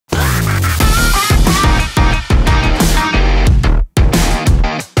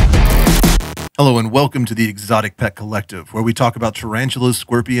Hello and welcome to the Exotic Pet Collective, where we talk about tarantulas,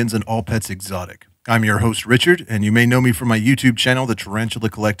 scorpions, and all pets exotic. I'm your host, Richard, and you may know me from my YouTube channel, the Tarantula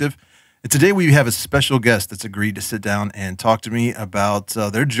Collective. And today we have a special guest that's agreed to sit down and talk to me about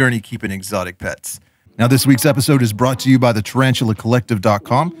their journey keeping exotic pets. Now, this week's episode is brought to you by the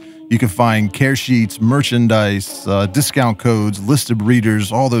TarantulaCollective.com. You can find care sheets, merchandise, discount codes, list of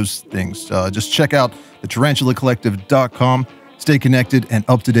breeders, all those things. Just check out the TarantulaCollective.com. Stay connected and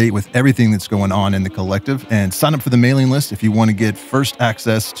up to date with everything that's going on in the collective, and sign up for the mailing list if you want to get first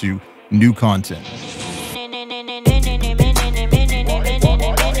access to new content.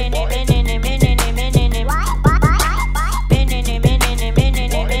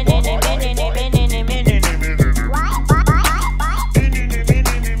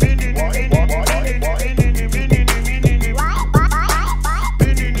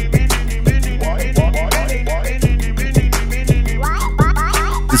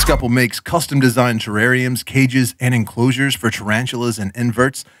 This couple makes custom-designed terrariums, cages, and enclosures for tarantulas and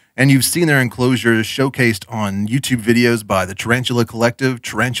inverts, and you've seen their enclosures showcased on YouTube videos by the Tarantula Collective,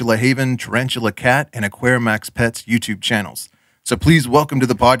 Tarantula Haven, Tarantula Cat, and Aquarimax Pets YouTube channels. So please welcome to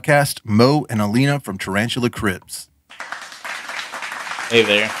the podcast, Mo and Alina from Tarantula Cribs. Hey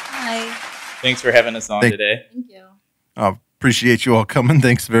there. Hi. Thanks for having us on today. Thank you. Appreciate you all coming.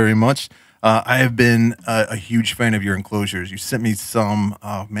 Thanks very much. I have been a huge fan of your enclosures. You sent me some,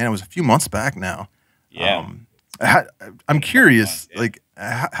 man, it was a few months back now. Yeah. I'm curious, like,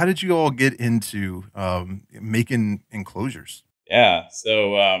 how did you all get into making enclosures? Yeah.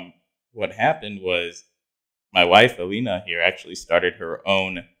 So what happened was my wife, Alina, here actually started her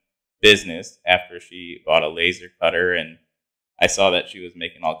own business after she bought a laser cutter. And I saw that she was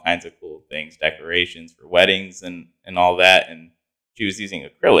making all kinds of cool things, decorations for weddings and all that. And she was using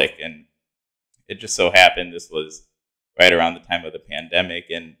acrylic. And it just so happened this was right around the time of the pandemic,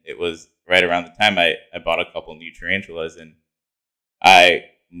 and it was right around the time I bought a couple new tarantulas, and I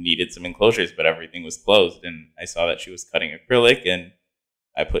needed some enclosures, but everything was closed, and I saw that she was cutting acrylic, and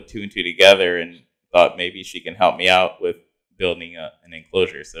I put two and two together and thought maybe she can help me out with building an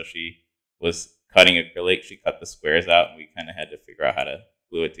enclosure. So she was cutting acrylic, she cut the squares out, and we kind of had to figure out how to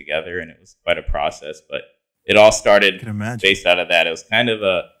glue it together, and it was quite a process, but it all started based out of that. It was kind of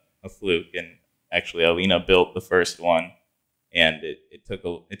a fluke, and actually, Alina built the first one, and it took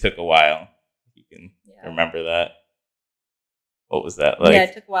a while. You can remember that. What was that like? Yeah,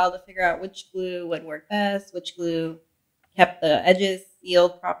 it took a while to figure out which glue would work best, which glue kept the edges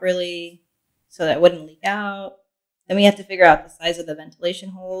sealed properly so that it wouldn't leak out. Then we had to figure out the size of the ventilation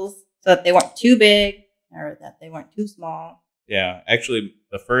holes so that they weren't too big or that they weren't too small. Yeah, actually,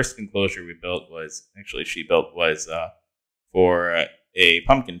 the first enclosure we built she built for a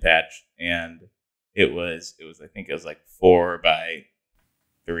pumpkin patch, and it was I think it was like 4 by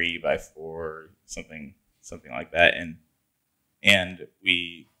 3 by 4, something like that, and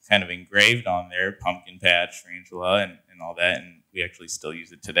we kind of engraved on there pumpkin patch, tarantula, and all that, and we actually still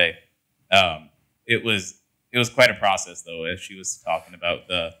use it today. It was quite a process though. As she was talking about,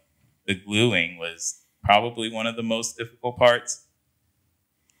 the gluing was probably one of the most difficult parts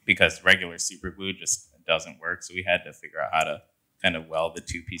because regular super glue just doesn't work. So we had to figure out how to kind of weld the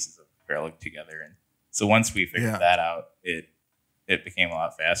two pieces of acrylic together. And so once we figured that out, it became a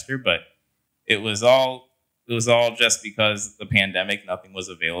lot faster. But it was all just because the pandemic, nothing was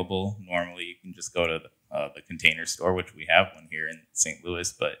available. Normally you can just go to the Container Store, which we have one here in St.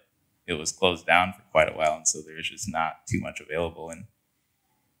 Louis, but it was closed down for quite a while. And so there's just not too much available.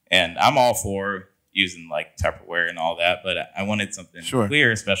 And I'm all for using like Tupperware and all that, but I wanted something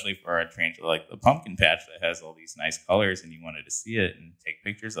clear, especially for a tarantula like the pumpkin patch that has all these nice colors, and you wanted to see it and take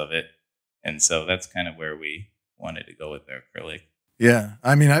pictures of it. And so that's kind of where we wanted to go with the acrylic. Yeah,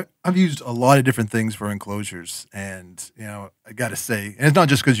 I mean, I've used a lot of different things for enclosures, and I got to say, and it's not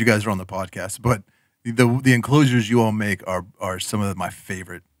just because you guys are on the podcast, but the enclosures you all make are some of my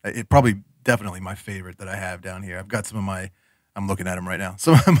favorite. Definitely my favorite that I have down here. I've got some of I'm looking at them right now.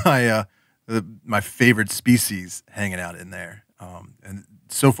 Some of my favorite species hanging out in there. And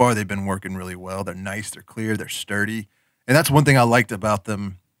so far they've been working really well. They're nice, they're clear, they're sturdy. And that's one thing I liked about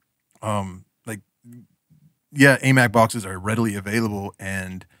them. AMAC boxes are readily available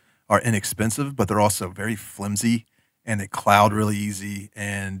and are inexpensive, but they're also very flimsy and they cloud really easy.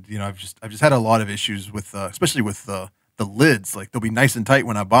 And, I've just had a lot of issues with, especially with the lids. Like, they'll be nice and tight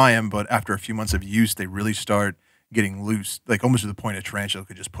when I buy them, but after a few months of use, they really start getting loose, like almost to the point a tarantula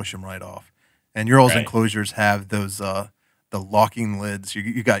could just push them right off. And your all's enclosures have those the locking lids.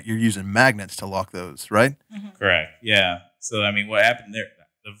 You're using magnets to lock those, right? Mm-hmm. Correct. Yeah. So I mean, what happened there?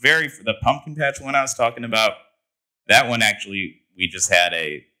 The pumpkin patch one I was talking about, that one actually we just had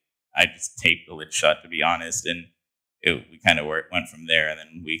a I just taped the lid shut, to be honest, and we kind of went from there. And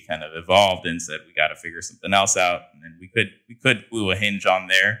then we kind of evolved and said we got to figure something else out. And then we could glue a hinge on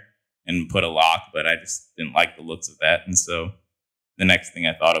there and put a lock, but I just didn't like the looks of that. And so the next thing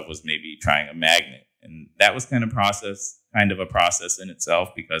I thought of was maybe trying a magnet, and that was kind of a process in itself,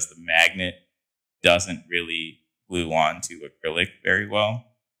 because the magnet doesn't really glue onto acrylic very well.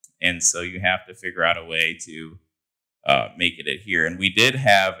 And so you have to figure out a way to make it adhere. And we did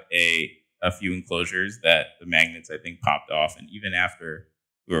have a few enclosures that the magnets, I think, popped off. And even after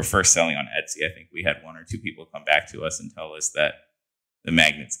we were first selling on Etsy, I think we had 1 or 2 people come back to us and tell us that the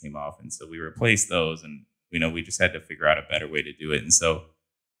magnets came off. And so we replaced those, and we just had to figure out a better way to do it. And so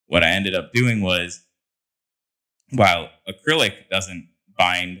what I ended up doing was, while acrylic doesn't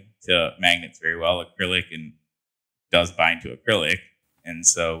bind to magnets very well, acrylic does bind to acrylic. And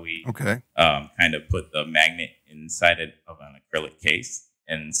so we kind of put the magnet inside of an acrylic case.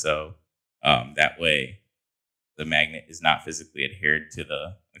 And so that way the magnet is not physically adhered to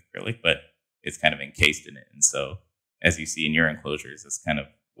the acrylic, but it's kind of encased in it. And so as you see in your enclosures, that's kind of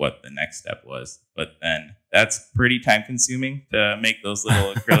what the next step was. But then that's pretty time consuming to make those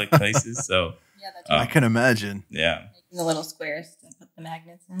little acrylic places. So yeah, that's I can imagine. Yeah. Making the little squares to put the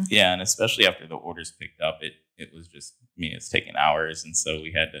magnets in. Yeah, and especially after the orders picked up, it was just, it's taking hours. And so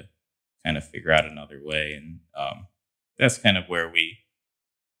we had to kind of figure out another way. And that's kind of where we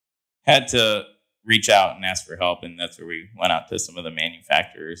had to reach out and ask for help. And that's where we went out to some of the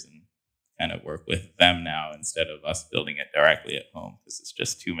manufacturers and kind of work with them now, instead of us building it directly at home, because it's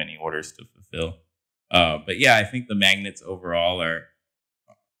just too many orders to fulfill. But yeah, I think the magnets overall are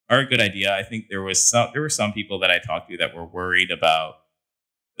a good idea. I think there were some people that I talked to that were worried about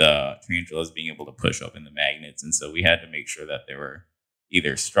the tarantulas being able to push open the magnets, and so we had to make sure that they were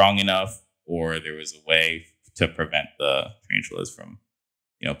either strong enough or there was a way to prevent the tarantulas from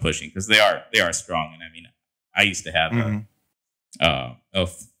pushing, because they are strong. And I mean, I used to have a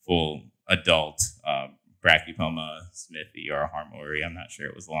full adult Brachypoma smithi or Harmori. I'm not sure.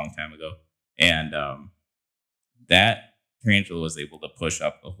 It was a long time ago. And that tarantula was able to push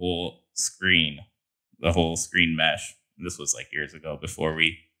up the whole screen mesh. This was like years ago, before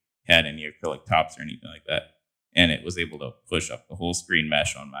we had any acrylic tops or anything like that. And it was able to push up the whole screen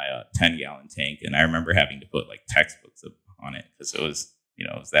mesh on my 10-gallon tank. And I remember having to put like textbooks on it, because it was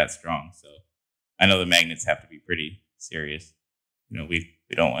that strong. So I know the magnets have to be pretty serious.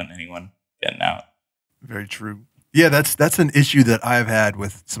 We don't want anyone getting out. Very true. Yeah, that's an issue that I've had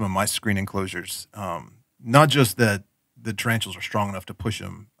with some of my screen enclosures. Not just that the tarantulas are strong enough to push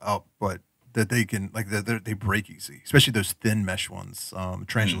them out, but that they can, like, they break easy, especially those thin mesh ones.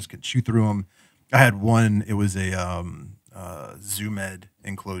 Tarantulas can chew through them. I had one. It was a Zoomed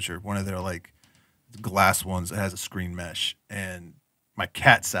enclosure, one of their like glass ones that has a screen mesh, and my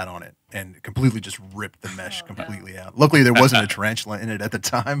cat sat on it and completely just ripped the mesh completely out. Luckily, there wasn't a tarantula in it at the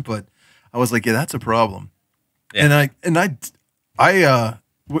time, but I was like, yeah, that's a problem. Yeah. And I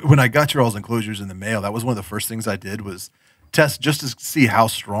when I got your all's enclosures in the mail, that was one of the first things I did, was test just to see how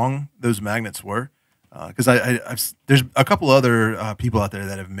strong those magnets were. Because there's a couple other people out there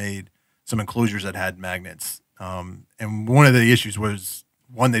that have made some enclosures that had magnets. And one of the issues was,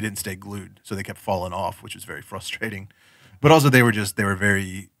 one, they didn't stay glued, so they kept falling off, which was very frustrating. But also they were just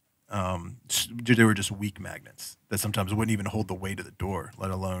weak magnets that sometimes wouldn't even hold the weight of the door,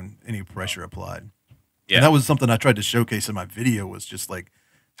 let alone any pressure applied. Yeah. And that was something I tried to showcase in my video, was just like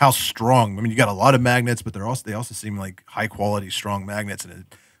how strong. I mean, you got a lot of magnets, but they also seem like high quality, strong magnets, and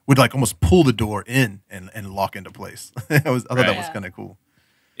it would like almost pull the door in and lock into place. I thought that was kind of cool.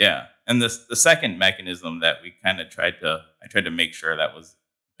 Yeah, and the second mechanism that we kind of tried to make sure that was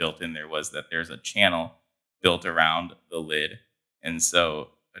built in there was that there's a channel built around the lid, and so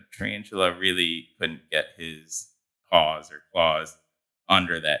a tarantula really couldn't get his paws or claws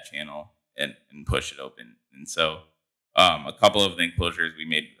under that channel and push it open. And so a couple of the enclosures we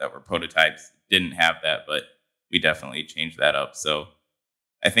made that were prototypes didn't have that, but we definitely changed that up. So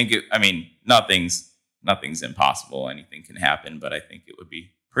I think nothing's impossible. Anything can happen, but I think it would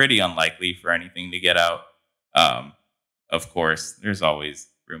be pretty unlikely for anything to get out. Of course, there's always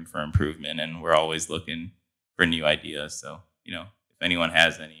room for improvement, and we're always looking for new ideas. So, if anyone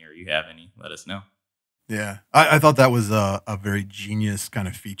has any or you have any, let us know. Yeah, I thought that was a very genius kind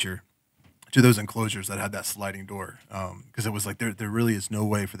of feature to those enclosures that had that sliding door, because it was like there really is no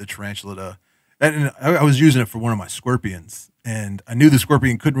way for the tarantula to. And I was using it for one of my scorpions, and I knew the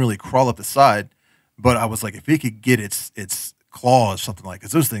scorpion couldn't really crawl up the side, but I was like, if it could get its claws, something like,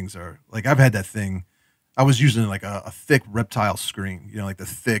 because those things are like, I've had that thing. I was using like a thick reptile screen, like the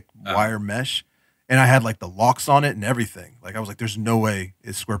thick wire mesh, and I had like the locks on it and everything. Like I was like, there's no way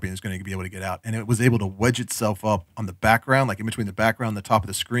this scorpion is going to be able to get out. And it was able to wedge itself up on the background, like in between the background and the top of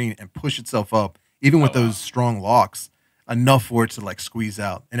the screen, and push itself up, even with those strong locks, enough for it to like squeeze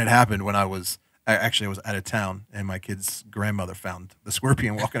out. And it happened when I was out of town, and my kid's grandmother found the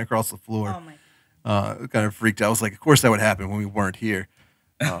scorpion walking across the floor. Oh my! Kind of freaked out. I was like, of course that would happen when we weren't here.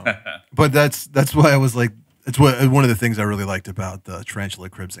 But that's why I was like, it's one of the things I really liked about the Tarantula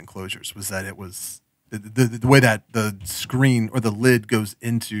Cribs Enclosures was that it was the way that the screen or the lid goes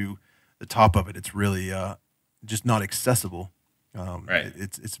into the top of it. It's really just not accessible. Right.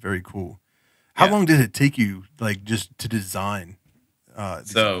 It's very cool. How long did it take you, like, just to design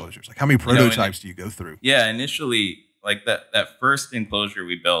these enclosures? Like, how many prototypes do you go through? Yeah, initially, like that first enclosure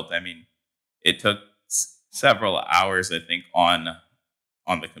we built, I mean, it took several hours, I think, on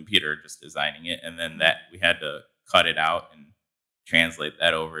the computer just designing it, and then that we had to cut it out and translate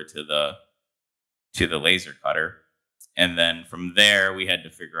that over to the laser cutter. And then from there, we had to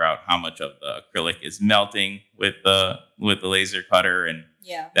figure out how much of the acrylic is melting with the laser cutter, and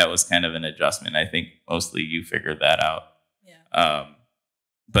that was kind of an adjustment. I think mostly you figured that out. Yeah.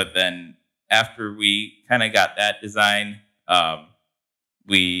 But then after we kind of got that design,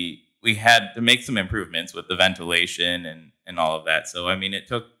 we had to make some improvements with the ventilation and all of that. So I mean, it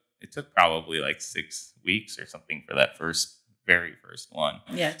took probably like 6 weeks or something for that very first one.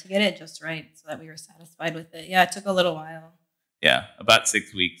 Yeah, to get it just right so that we were satisfied with it. Yeah, it took a little while. Yeah, about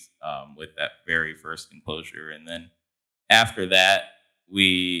 6 weeks with that very first enclosure. And then after that,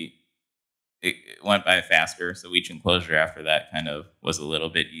 it went by faster. So each enclosure after that kind of was a little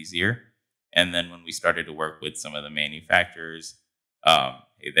bit easier. And then when we started to work with some of the manufacturers,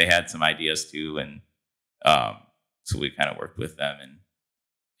 they had some ideas too. And so we kind of worked with them,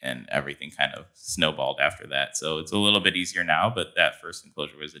 and everything kind of snowballed after that. So it's a little bit easier now, but that first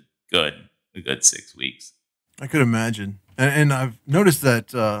enclosure was a good 6 weeks. I could imagine. And I've noticed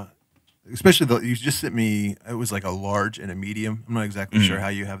that, especially you just sent me, it was like a large and a medium. I'm not exactly sure how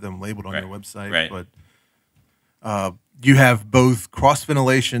you have them labeled on your website, but you have both cross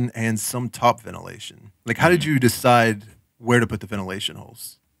ventilation and some top ventilation. Like, how did you decide where to put the ventilation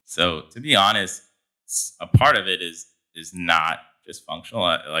holes? So to be honest, a part of it is not just functional.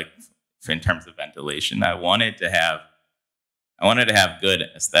 Like in terms of ventilation, I wanted to have good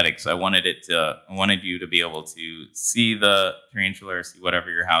aesthetics. I wanted you to be able to see the tarantula or see whatever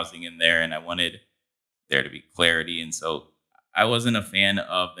you're housing in there, and I wanted there to be clarity. And so I wasn't a fan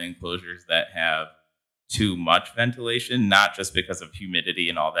of the enclosures that have too much ventilation, not just because of humidity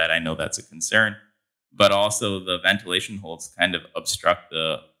and all that. I know that's a concern, but also the ventilation holes kind of obstruct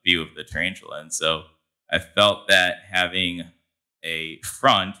the view of the tarantula. And so I felt that having a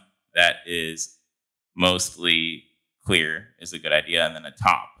front that is mostly clear is a good idea, and then a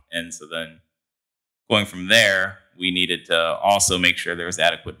top. And so then going from there, we needed to also make sure there was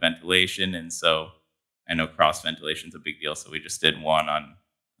adequate ventilation. And so I know cross ventilation is a big deal, so we just did one on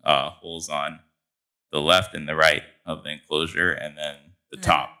holes on the left and the right of the enclosure, and then the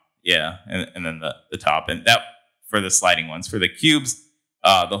top. Yeah, and then the top. And that for the sliding ones. For the cubes,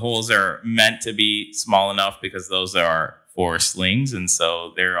 the holes are meant to be small enough because those are for slings, and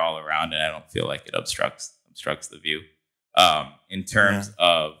so they're all around, and I don't feel like it obstructs the view. In terms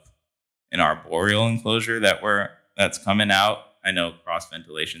of an arboreal enclosure that's coming out, I know cross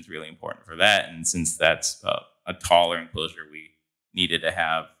ventilation is really important for that, and since that's a taller enclosure, we needed to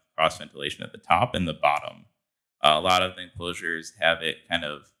have cross ventilation at the top and the bottom. A lot of the enclosures have it kind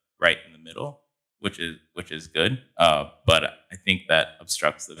of right in the middle, which is good, but I think that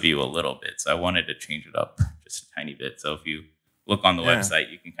obstructs the view a little bit. So I wanted to change it up just a tiny bit. So if you look on the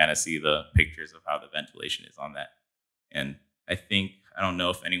website, you can kind of see the pictures of how the ventilation is on that. And I don't know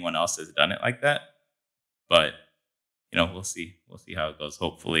if anyone else has done it like that, but we'll see how it goes.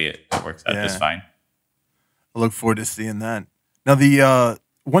 Hopefully it works out just fine. I look forward to seeing that. Now, the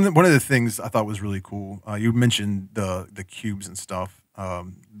one of the things I thought was really cool, you mentioned the cubes and stuff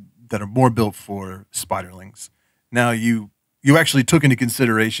that are more built for spiderlings. Now, you actually took into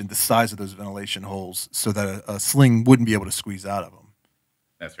consideration the size of those ventilation holes so that a sling wouldn't be able to squeeze out of them.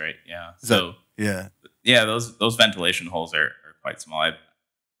 That's right. Yeah. Those ventilation holes are quite small. I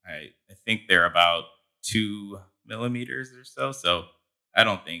think they're about 2 millimeters or so. So I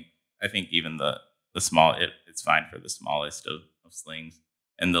think even the small, it's fine for the smallest of slings.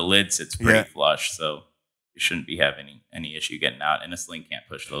 And the lid sits pretty flush, so you shouldn't be having any issue getting out. And a sling can't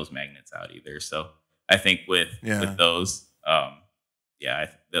push those magnets out either. So I think with those,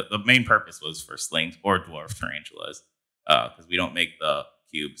 the main purpose was for slings or dwarf tarantulas, because we don't make the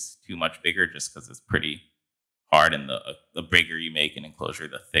cubes too much bigger just because it's pretty hard, and the bigger you make an enclosure,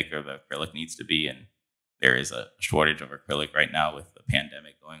 the thicker the acrylic needs to be. And there is a shortage of acrylic right now with the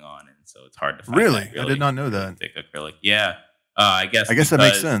pandemic going on, and so it's hard to find Really? that I did not know that. thick acrylic. Yeah, I guess That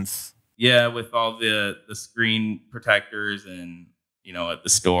makes sense. Yeah, with all the screen protectors, and at the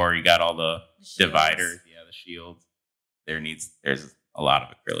store you got all the dividers, the shields. There's a lot of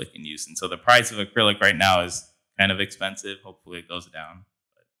acrylic in use, and so the price of acrylic right now is kind of expensive. Hopefully it goes down,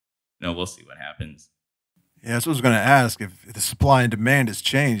 but we'll see what happens. Yeah, that's what I was going to ask. If the supply and demand has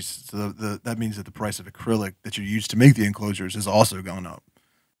changed, so that means that the price of acrylic that you use to make the enclosures has also gone up.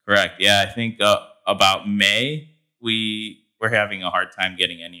 Correct. Yeah, I think about May we're having a hard time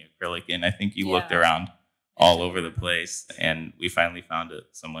getting any acrylic in. I think you looked around all over the place, and we finally found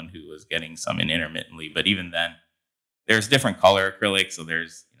someone who was getting some in intermittently. But even then, there's different color acrylic, so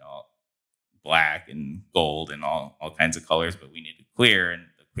there's black and gold and all kinds of colors, but we needed clear, and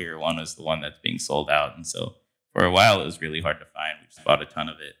the clear one is the one that's being sold out. And so for a while it was really hard to find. We just bought a ton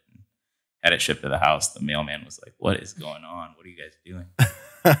of it and had it shipped to the house. The mailman was like, "What is going on? What are you guys doing?"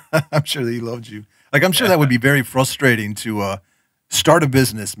 I'm sure that he loved you. Like, I'm sure that would be very frustrating to start a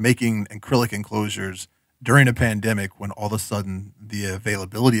business making acrylic enclosures during a pandemic when all of a sudden the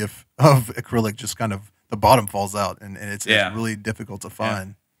availability of acrylic just kind of the bottom falls out, and it's really difficult to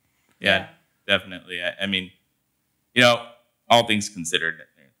find. Yeah, definitely. I mean, all things considered,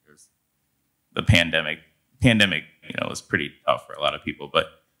 there's the pandemic, was pretty tough for a lot of people, but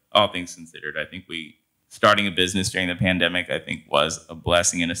all things considered, I think starting a business during the pandemic, I think, was a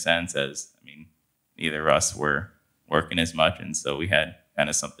blessing in a sense, as, neither of us were working as much, and so we had kind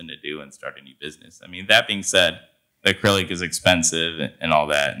of something to do and start a new business. That being said, the acrylic is expensive and all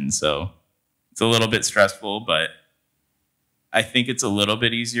that, and so it's a little bit stressful, but I think it's a little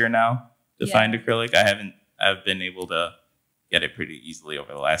bit easier now to find acrylic. I've been able to get it pretty easily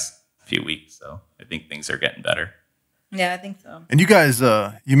over the last few weeks, so I think things are getting better. Yeah, I think so. And you guys,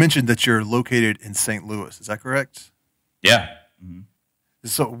 you mentioned that you're located in St. Louis. Is that correct? Yeah. Mm-hmm.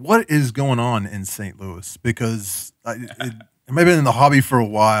 So what is going on in St. Louis? Because I've been in the hobby for a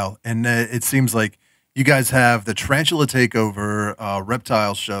while, and it seems like you guys have the Tarantula Takeover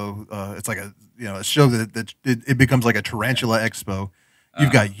Reptiles show. It's like a show that it becomes like a Tarantula Expo.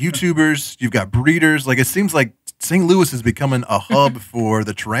 You've got YouTubers, you've got breeders. Like, it seems like St. Louis is becoming a hub for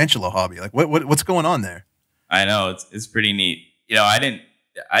the tarantula hobby. Like, what's going on there? I know it's pretty neat. I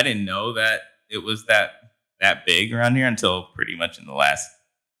didn't know that it was that big around here until pretty much in the last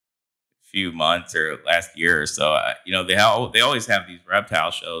few months or last year or so. They always have these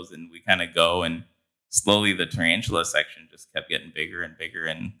reptile shows, and we kind of go, and slowly the tarantula section just kept getting bigger and bigger,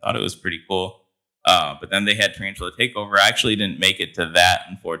 and thought it was pretty cool. But then they had Tarantula Takeover. I actually didn't make it to that,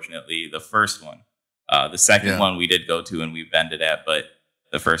 unfortunately, the first one. The second one we did go to and we vended at, but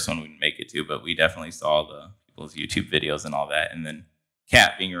the first one we didn't make it to. But we definitely saw the people's YouTube videos and all that. And then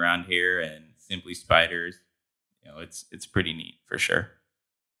Cat being around here and Simply Spiders, it's pretty neat for sure.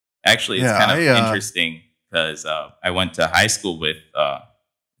 Actually, it's kind of interesting because I went to high school with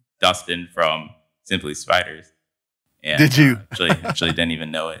Dustin from Simply Spiders. And, did you? Actually didn't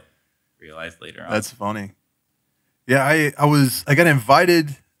even know it. Realized later on. That's funny. Yeah, I got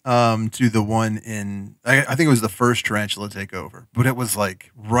invited to the one in I think it was the first Tarantula Takeover, but it was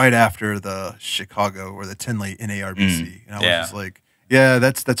like right after the Chicago or the Tinley NARBC, and I was just like, yeah,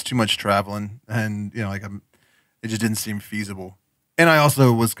 that's too much traveling, and it just didn't seem feasible. And I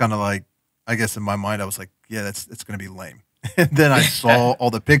also was kind of like, I guess in my mind I was like, yeah, it's going to be lame. And then I saw all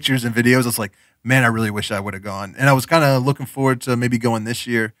the pictures and videos. I was like, man, I really wish I would have gone. And I was kind of looking forward to maybe going this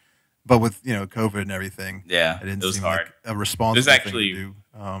year. But with COVID and everything, it didn't seem like a responsible thing to do.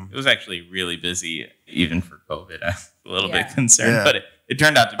 It was actually really busy, even for COVID. I was a little bit concerned, but it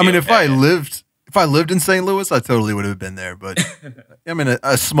turned out to be. If I lived in St. Louis, I totally would have been there. But I'm in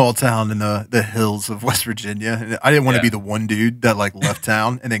a small town in the hills of West Virginia, and I didn't want to be the one dude that left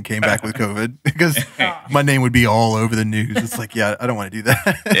town and then came back with COVID because my name would be all over the news. It's like, I don't want to do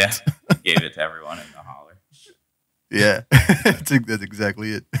that. Gave it to everyone in the holler. Yeah, that's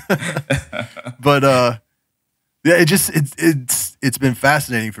exactly it. But it's been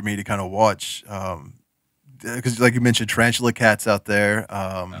fascinating for me to kind of watch because, like you mentioned, Tarantula Cat's out there.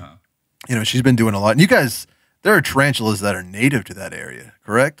 She's been doing a lot. And you guys, there are tarantulas that are native to that area,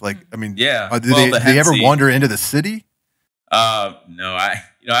 correct? Do they ever wander into the city? No,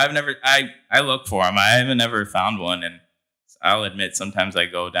 I've never. I look for them. I haven't ever found one, and I'll admit sometimes I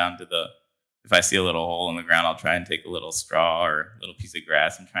go down to if I see a little hole in the ground, I'll try and take a little straw or a little piece of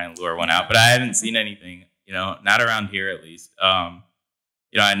grass and try and lure one out. But I haven't seen anything, not around here at least. I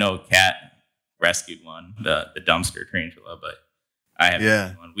know Cat rescued one, the dumpster tarantula, but I haven't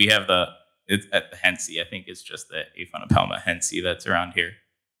seen one. We have it's at the Hensey. I think it's just the Aphonopelma Hensey that's around here.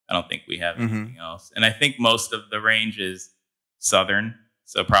 I don't think we have anything else. And I think most of the range is southern,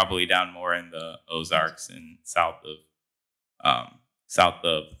 so probably down more in the Ozarks and south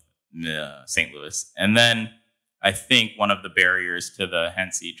of St. Louis. And then I think one of the barriers to the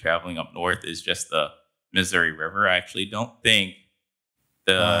Hensey traveling up north is just the Missouri River. I actually don't think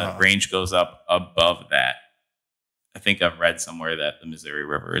the range goes up above that. I think I've read somewhere that the Missouri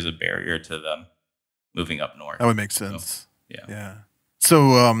River is a barrier to them moving up north. That would make sense. So, yeah.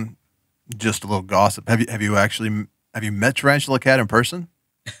 So, just a little gossip. Have you met Tarantula Cat in person?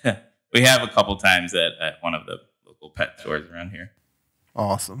 We have a couple times at one of the local pet stores around here.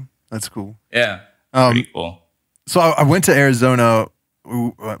 Awesome. That's cool. Yeah. Pretty cool. So I went to Arizona.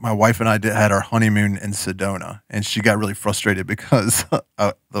 My wife and I had our honeymoon in Sedona, and she got really frustrated because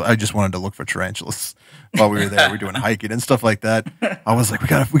I just wanted to look for tarantulas while we were there. We were doing hiking and stuff like that. I was like,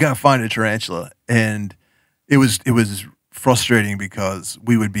 we gotta find a tarantula, and it was frustrating because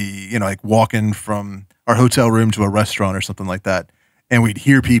we would be like walking from our hotel room to a restaurant or something like that, and we'd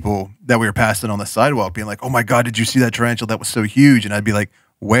hear people that we were passing on the sidewalk being like, "Oh my God, did you see that tarantula? That was so huge!" And I'd be like,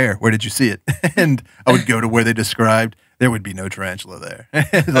 Where did you see it? And I would go to where they described. There would be no tarantula there.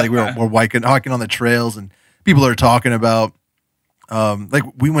 Like we're hiking on the trails, and people are talking about, like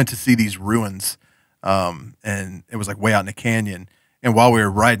we went to see these ruins, and it was like way out in the canyon. And while we were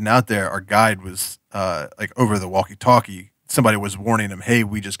riding out there, our guide was like over the walkie-talkie. Somebody was warning him, "Hey,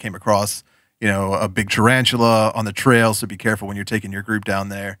 we just came across, a big tarantula on the trail, so be careful when you're taking your group down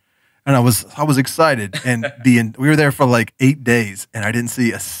there." And I was excited, and we were there for like 8 days, and I didn't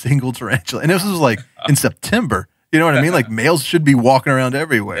see a single tarantula. And this was like in September. You know what I mean? Like males should be walking around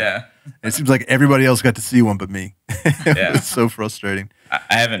everywhere. Yeah. And it seems like everybody else got to see one but me. It was so frustrating.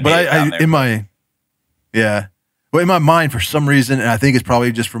 I haven't. But in my mind, for some reason, and I think it's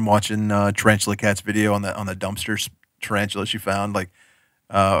probably just from watching Tarantula Cat's video on the dumpster tarantula she found, like,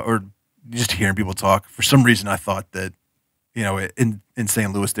 or just hearing people talk. For some reason, I thought that, in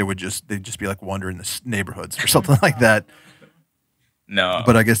St. Louis, they'd just be like wandering the neighborhoods or something like that. No,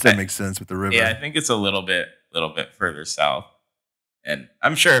 but I guess that makes sense with the river. Yeah, I think it's a little bit further south, and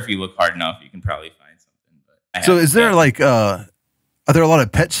I'm sure if you look hard enough, you can probably find something. But so, is there like, are there a lot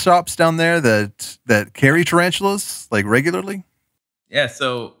of pet shops down there that carry tarantulas like regularly? Yeah.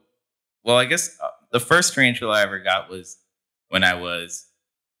 So, well, I guess the first tarantula I ever got was when I was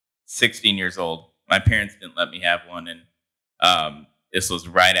 16 years old. My parents didn't let me have one, and this was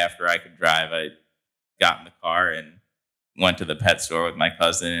right after I could drive. I got in the car and went to the pet store with my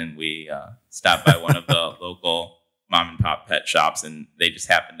cousin, and we stopped by one of the local mom and pop pet shops, and they just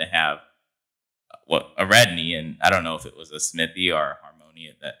happened to have a Redney, and I don't know if it was a Smithy or a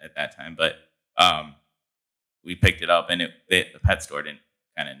Harmony at that time, but we picked it up, and the pet store didn't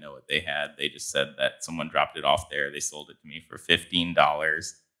kind of know what they had. They just said that someone dropped it off there. They sold it to me for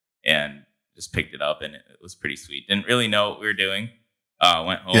 $15 and just picked it up, and it was pretty sweet. Didn't really know what we were doing.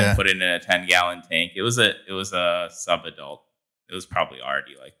 Went home, put it in a 10-gallon tank. It was a sub-adult. It was probably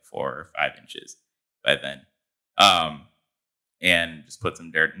already like 4 or 5 inches by then. And just put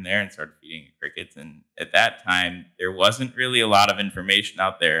some dirt in there and started feeding it crickets. And at that time, there wasn't really a lot of information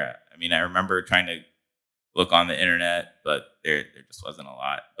out there. I mean, I remember trying to look on the internet, but there just wasn't a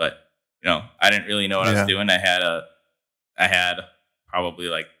lot. But I didn't really know what I was doing. I had probably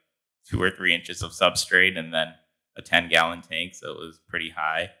like 2 or 3 inches of substrate, and then a 10-gallon tank, so it was pretty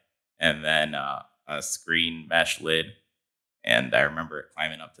high, and then a screen mesh lid. And I remember it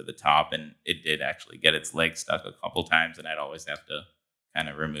climbing up to the top, and it did actually get its leg stuck a couple times, and I'd always have to kind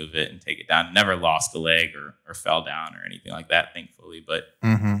of remove it and take it down. Never lost a leg or fell down or anything like that, thankfully. But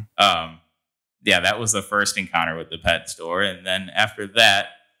that was the first encounter with the pet store. And then after that,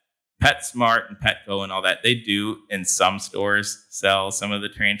 PetSmart and Petco and all that, they do in some stores sell some of the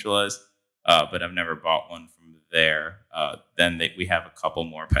tarantulas, but I've never bought one from there. Then we have a couple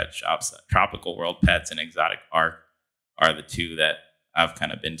more pet shops. Tropical World Pets and Exotic Arc are the two that I've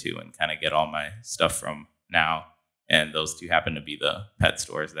kind of been to and kind of get all my stuff from now. And those two happen to be the pet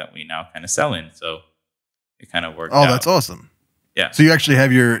stores that we now kind of sell in. So it kind of worked out. Oh, that's awesome. Yeah. So you actually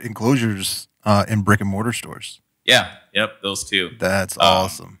have your enclosures in brick and mortar stores. Yeah. Yep. Those two. That's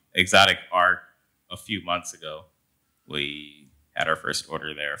awesome. Exotic Arc a few months ago. We had our first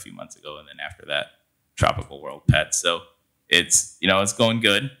order there a few months ago. And then after that, Tropical World Pets. So it's going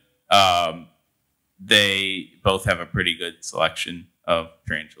good. They both have a pretty good selection of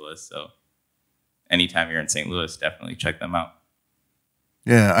tarantulas. So anytime you're in St. Louis, definitely check them out.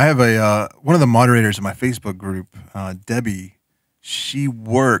 Yeah, I have one of the moderators in my Facebook group, Debbie. She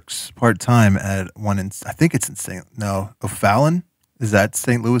works part-time at one I think it's in O'Fallon. Is that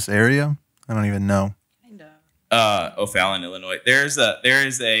St. Louis area? I don't even know. Kind of. O'Fallon, Illinois.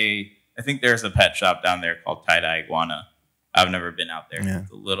 I think there's a pet shop down there called Tie-Dye Iguana. I've never been out there. Yeah.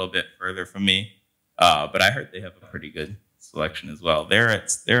 It's a little bit further from me. But I heard they have a pretty good selection as well. They're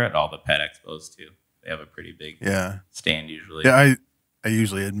at all the pet expos too. They have a pretty big stand usually. Yeah, I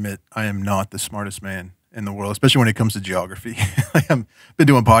usually admit I am not the smartest man in the world, especially when it comes to geography. Like, I've been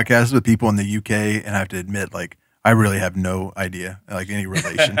doing podcasts with people in the UK, and I have to admit, like, I really have no idea, like, any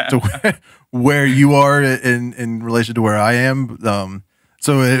relation to where you are in relation to where I am.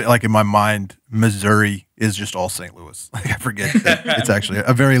 Like, in my mind, Missouri is just all St. Louis. Like, I forget that it's actually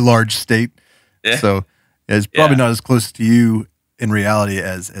a very large state. Yeah. So it's probably not as close to you in reality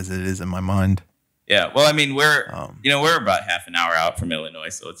as it is in my mind. Yeah, well, I mean, we're about half an hour out from Illinois,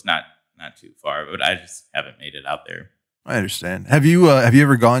 so it's not too far. But I just haven't made it out there. I understand. Have you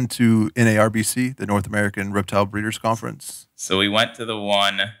ever gone to NARBC, the North American Reptile Breeders Conference? So we went to the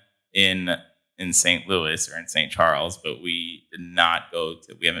one in St. Louis or in St. Charles, but we did not go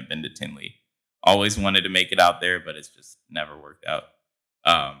to. We haven't been to Tinley. Always wanted to make it out there, but it's just never worked out.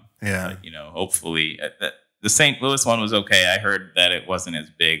 But, hopefully the St. Louis one was okay. I heard that it wasn't as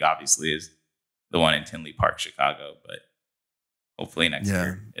big, obviously, as the one in Tinley Park, Chicago, but hopefully next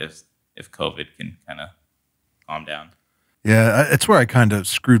year, if COVID can kind of calm down. Yeah, it's where I kind of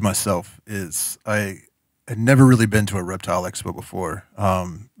screwed myself. Is I had never really been to a reptile expo before.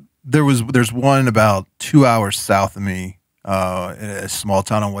 There's one about 2 hours south of me in a small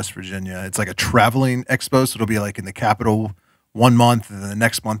town in West Virginia. It's like a traveling expo, so it'll be like in the capital 1 month, and then the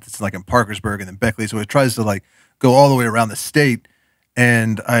next month it's like in Parkersburg and then Beckley. So it tries to like go all the way around the state.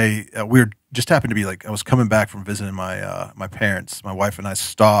 And we just happened to be like, I was coming back from visiting my parents. My wife and I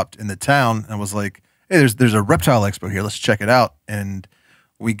stopped in the town and was like, hey, there's a reptile expo here. Let's check it out. And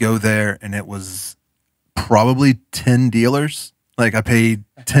we go there, and it was probably 10 dealers. Like, I paid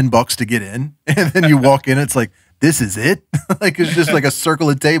 $10 to get in, and then you walk in, it's like, this is it. Like, it's just like a circle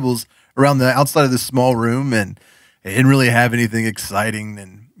of tables around the outside of this small room, and it didn't really have anything exciting.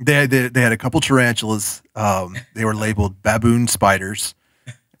 And they had a couple tarantulas. They were labeled baboon spiders.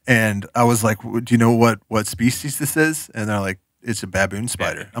 And I was like, do you know what species this is? And they're like, it's a baboon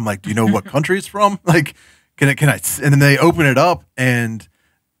spider. I'm like, do you know what country it's from? Like, can I? And then they open it up, and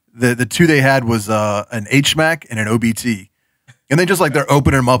the two they had was an HMAC and an OBT. And they just like, they're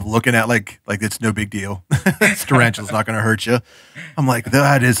opening them up, looking at like it's no big deal. This tarantula's not going to hurt you. I'm like,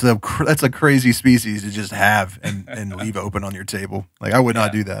 that's a crazy species to just have and leave open on your table. Like, I would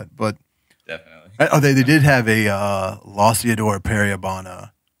not do that, but definitely. They did have a Losiodora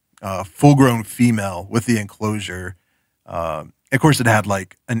periabana, full-grown female with the enclosure. Of course, it had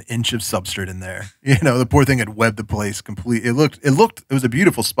like an inch of substrate in there. You know, the poor thing had webbed the place completely. It was a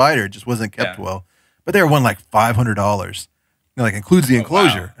beautiful spider. It just wasn't kept well. But they were one like $500. Like, includes the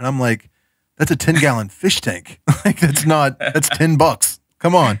enclosure. Wow. And I'm like, that's a 10-gallon fish tank. Like, that's $10.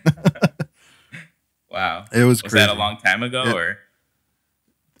 Come on. Wow. It was crazy. Was that a long time ago or?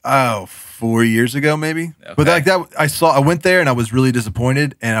 Oh, 4 years ago, maybe. Okay. But like that, I went there and I was really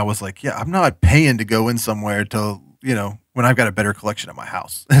disappointed. And I was like, yeah, I'm not paying to go in somewhere to, when I've got a better collection at my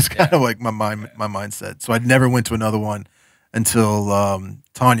house. It's kind of like my mindset. So I never went to another one until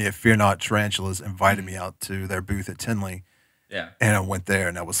Tanya, Fear Not Tarantulas, invited me out to their booth at Tinley. Yeah. And I went there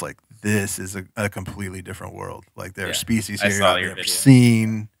and I was like, this is a completely different world. Like, there are species here I've never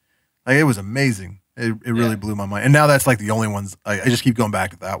seen. Like, it was amazing. It really blew my mind. And now that's like the only ones. I just keep going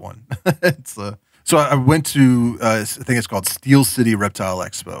back to that one. So I went to, I think it's called Steel City Reptile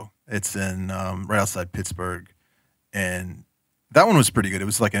Expo. It's in right outside Pittsburgh. And that one was pretty good. It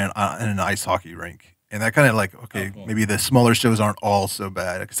was like in an ice hockey rink. And that kind of like, okay, cool. Maybe the smaller shows aren't all so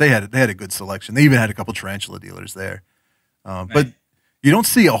bad, because they had a good selection. They even had a couple tarantula dealers there. But you don't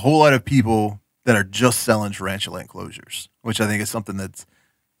see a whole lot of people that are just selling tarantula enclosures, which I think is something that's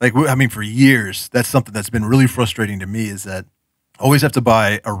like, I mean, for years, that's something that's been really frustrating to me, is that I always have to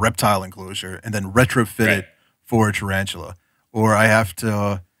buy a reptile enclosure and then retrofit it for a tarantula. Or I have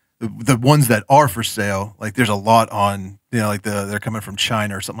to, the ones that are for sale, like there's a lot on, like they're coming from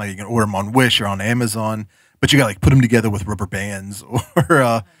China or something, like you can order them on Wish or on Amazon, but you got to like put them together with rubber bands,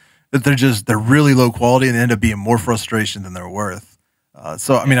 or they're really low quality and they end up being more frustration than they're worth.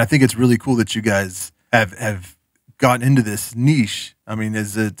 So, I mean, I think it's really cool that you guys have gotten into this niche. I mean,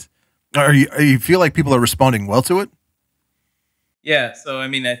 you feel like people are responding well to it? Yeah. So, I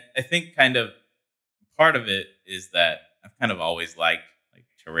mean, I think kind of part of it is that I've kind of always liked like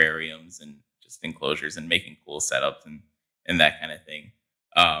terrariums and just enclosures and making cool setups and that kind of thing.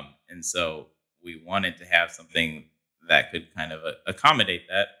 And so we wanted to have something that could kind of accommodate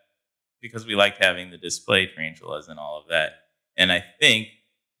that, because we liked having the display tarantulas and all of that. And I think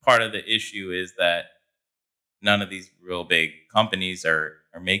part of the issue is that none of these real big companies are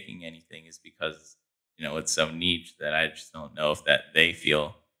making anything is because, it's so niche that I just don't know if that they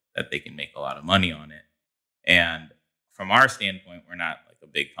feel that they can make a lot of money on it. And from our standpoint, we're not like a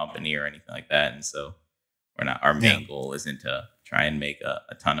big company or anything like that. And so our main goal isn't to try and make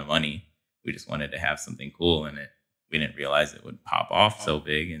a ton of money. We just wanted to have something cool in it. We didn't realize it would pop off so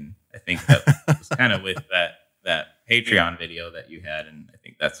big. And I think that was kind of with that Patreon video that you had. And I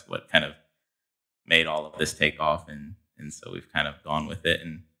think that's what kind of made all of this take off. And so we've kind of gone with it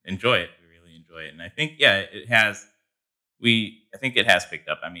and enjoy it. We really enjoy it. And I think, it has, I think it has picked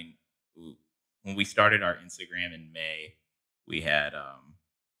up. I mean, when we started our Instagram in May, we had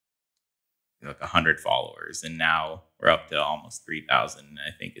like 100 followers, and now we're up to almost 3,000. And I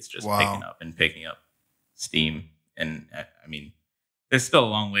think it's just picking up steam. And I mean, there's still a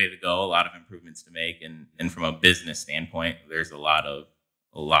long way to go, a lot of improvements to make, and from a business standpoint, there's a lot of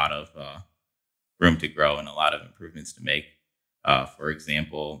room to grow and a lot of improvements to make. For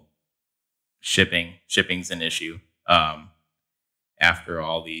example, shipping's an issue. After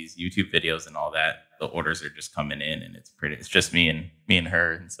all these YouTube videos and all that, the orders are just coming in, and it's just me and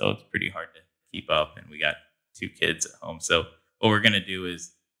her, and so it's pretty hard to keep up. And we got 2 kids at home, so what we're gonna do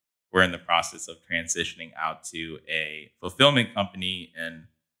is we're in the process of transitioning out to a fulfillment company, and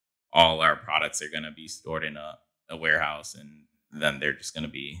all our products are gonna be stored in a warehouse, and then they're just gonna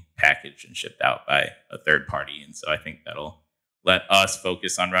be packaged and shipped out by a third party. And so I think that'll let us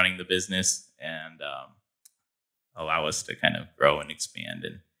focus on running the business and allow us to kind of grow and expand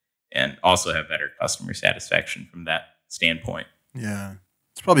and also have better customer satisfaction from that standpoint. Yeah,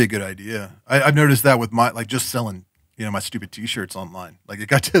 it's probably a good idea. I've noticed that with my, like, just selling, my stupid T-shirts online. Like, it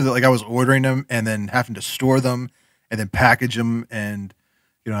got to like I was ordering them and then having to store them and then package them. And,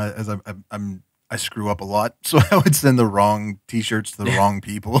 as I screw up a lot. So I would send the wrong T-shirts to the wrong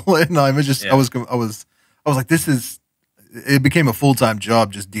people. And I was like, it became a full-time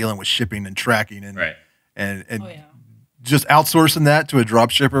job just dealing with shipping and tracking and, right. And just outsourcing that to a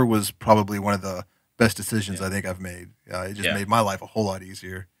drop shipper was probably one of the best decisions I think I've made. It just made my life a whole lot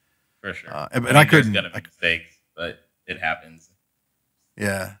easier. For sure. And I couldn't. There's gonna be mistakes, but it happens.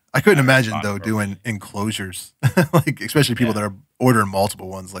 Yeah, I couldn't imagine though doing enclosures, like especially people that are ordering multiple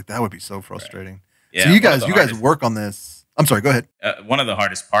ones. Like that would be so frustrating. Right. Yeah, so you guys work on this. I'm sorry. Go ahead. One of the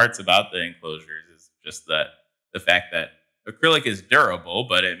hardest parts about the enclosures is just the fact that acrylic is durable,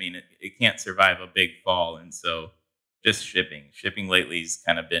 but I mean, it can't survive a big fall. And so just shipping lately has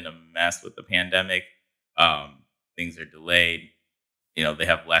kind of been a mess with the pandemic. Things are delayed. They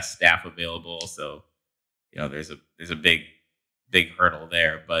have less staff available. So, there's a big hurdle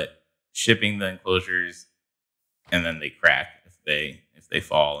there, but shipping the enclosures and then they crack if they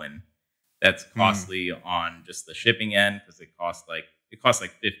fall. And that's costly on just the shipping end, because it costs like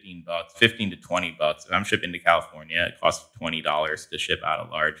 $15, $15 to $20. If I'm shipping to California, it costs $20 to ship out a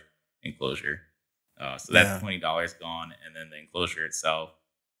large enclosure. So that's $20 gone, and then the enclosure itself,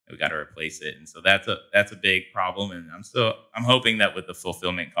 we got to replace it. And so that's a big problem. And I'm hoping that with the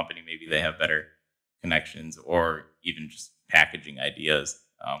fulfillment company, maybe they have better connections or even just packaging ideas.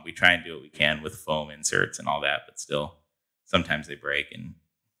 We try and do what we can with foam inserts and all that, but still sometimes they break, and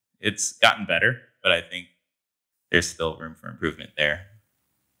it's gotten better, but I think there's still room for improvement there.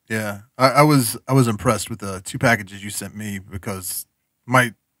 Yeah, I was impressed with the 2 packages you sent me, because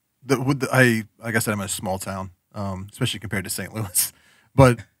like I said, I'm in a small town, especially compared to St. Louis,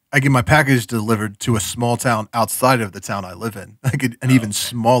 but I get my package delivered to a small town outside of the town I live in, like an even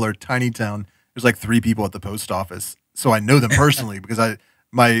smaller, tiny town. There's like 3 people at the post office, so I know them personally because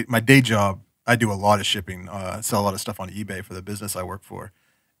my day job, I do a lot of shipping, sell a lot of stuff on eBay for the business I work for.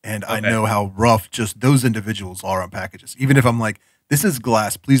 And I know how rough just those individuals are on packages. Even if I'm like, this is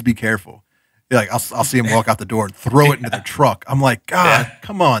glass, please be careful. Like I'll see them walk out the door and throw it into their truck. I'm like, God,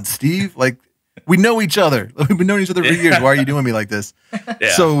 come on, Steve. Like, we know each other. We've been knowing each other for years. Why are you doing me like this?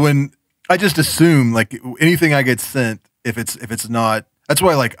 So when I just assume like anything I get sent, if it's not, that's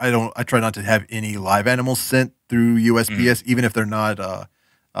why like I try not to have any live animals sent through USPS, even if they're not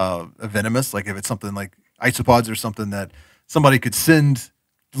venomous. Like if it's something like isopods or something that somebody could send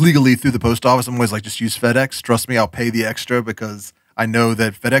legally through the post office, I'm always like, just use FedEx. Trust me, I'll pay the extra, because I know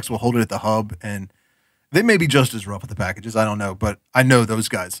that FedEx will hold it at the hub, and they may be just as rough with the packages. I don't know, but I know those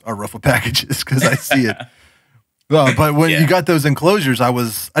guys are rough with packages because I see it. But when you got those enclosures, I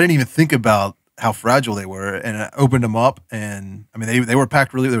didn't even think about how fragile they were, and I opened them up, and I mean they were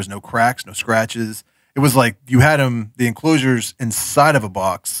packed really. There was no cracks, no scratches. It was like you had the enclosures inside of a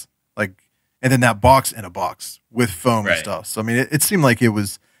box, like, and then that box in a box with foam and stuff. So I mean, it seemed like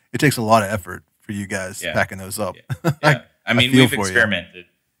it takes a lot of effort for you guys packing those up. Yeah. I mean, we've experimented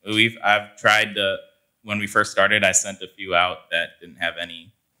I've tried to. When we first started, I sent a few out that didn't have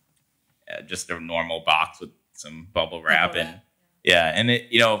any, just a normal box with some bubble wrap, and and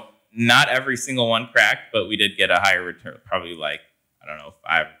it, not every single one cracked, but we did get a higher return. Probably like, I don't know,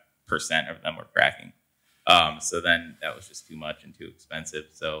 5% of them were cracking. So then that was just too much and too expensive.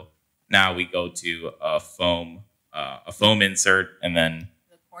 So now we go to a foam insert, and then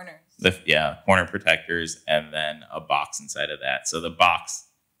The corners. corner protectors, and then a box inside of that. So the box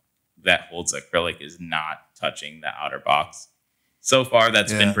that holds acrylic is not touching the outer box. So far,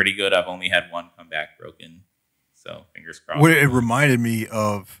 that's been pretty good. I've only had one come back broken. So fingers crossed. Well, it reminded me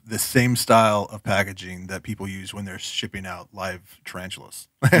of the same style of packaging that people use when they're shipping out live tarantulas.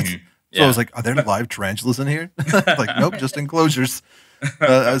 So I was like, are there live tarantulas in here? Like, nope, just enclosures.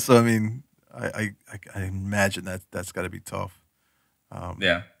 So, I mean, I imagine that's got to be tough.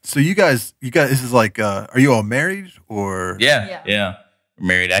 So you guys, this is like, are you all married or? Yeah. We're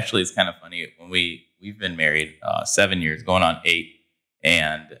married. Actually, it's kind of funny. When we've been married 7 years, going on 8,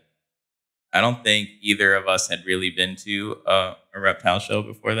 and I don't think either of us had really been to a reptile show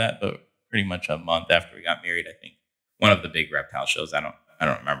before that, but pretty much a month after we got married, I think one of the big reptile shows, I don't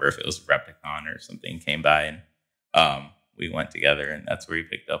remember if it was Repticon or something, came by, and we went together, and that's where we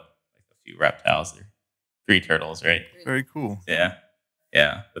picked up like a few reptiles. 3 turtles, right? Very cool. Yeah.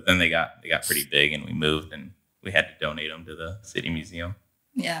 But then they got pretty big, and we moved, and we had to donate them to the city museum.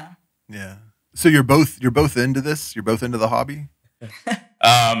 Yeah. So you're both into this? You're both into the hobby?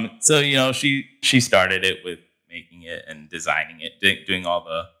 So she started it with making it and designing it, doing all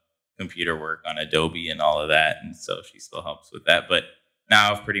the computer work on Adobe and all of that, and so she still helps with that. But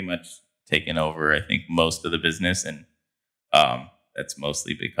now I've pretty much taken over, I think, most of the business, and that's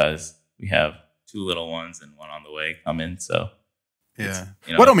mostly because we have 2 little ones and one on the way coming. So well,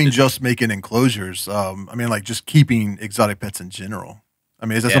 I don't mean just making enclosures. I mean like just keeping exotic pets in general. I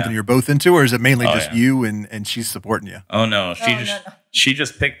mean, is that something you're both into, or is it mainly just you and she's supporting you? Oh no, she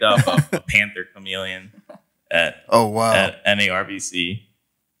just picked up a panther chameleon at NARBC,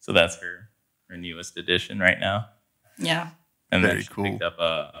 so that's her newest addition right now. Yeah, and then she picked up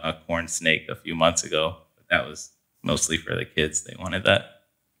a corn snake a few months ago, but that was mostly for the kids. They wanted that.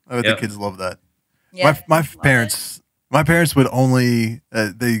 I bet the kids love that. Yeah, my parents would only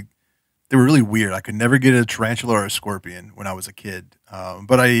they were really weird. I could never get a tarantula or a scorpion when I was a kid.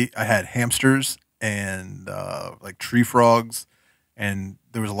 But I had hamsters and like tree frogs, and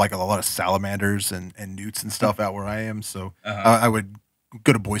there was like a lot of salamanders and newts and stuff out where I am. So I would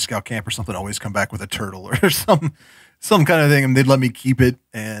go to Boy Scout camp or something, always come back with a turtle or some kind of thing, and they'd let me keep it.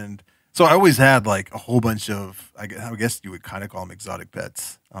 And so I always had like a whole bunch of, I guess you would kind of call them exotic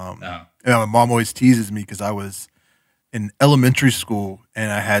pets. My mom always teases me because I was in elementary school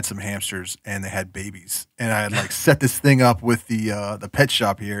and I had some hamsters and they had babies, and I had like set this thing up with the pet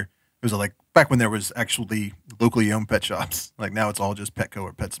shop here. It was like back when there was actually locally owned pet shops. Like now it's all just Petco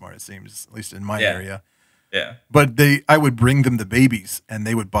or PetSmart, it seems, at least in my area. Yeah. But I would bring them the babies, and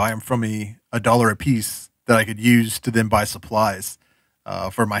they would buy them from me $1 a piece that I could use to then buy supplies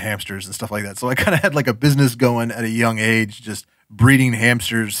for my hamsters and stuff like that. So I kind of had like a business going at a young age, just breeding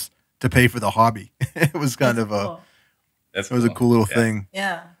hamsters to pay for the hobby. It was kind of cool. It was a cool little thing.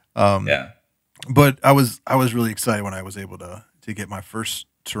 Yeah. But I was really excited when I was able to get my first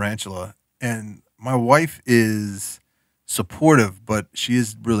tarantula, and my wife is supportive, but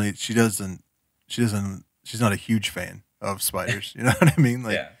she's not a huge fan of spiders. You know what I mean?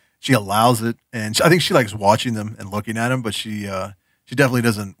 Like she allows it, and I think she likes watching them and looking at them, but she definitely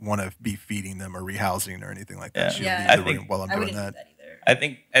doesn't want to be feeding them or rehousing or anything like that. I think while I'm doing that. I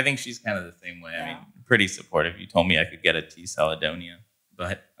think she's kind of the same way. I mean, pretty supportive. You told me I could get a T. Saladonia,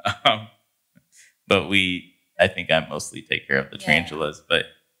 but I think I mostly take care of the tarantulas. But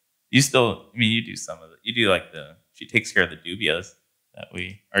you still, I mean, you do some of it. You do like she takes care of the dubias that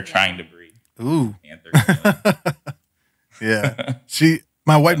we are trying to breed. Ooh.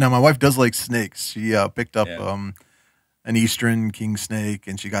 My wife does like snakes. She picked up an eastern king snake,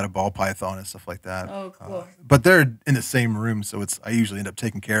 and she got a ball python and stuff like that. Oh, cool. But they're in the same room, so I usually end up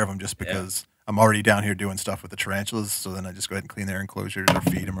taking care of them just because I'm already down here doing stuff with the tarantulas. So then I just go ahead and clean their enclosures or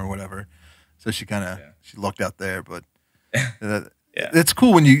feed them or whatever. So she she looked out there, but it's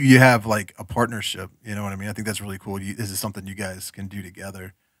cool when you have like a partnership. You know what I mean? I think that's really cool. This is something you guys can do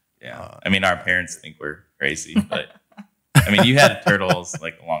together. Yeah, I mean, our parents think we're crazy, but I mean, you had turtles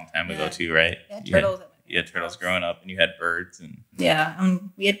like a long time ago too, right? You had turtles growing up, and you had birds, and we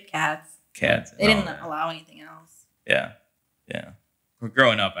had cats. They didn't allow anything else. Yeah.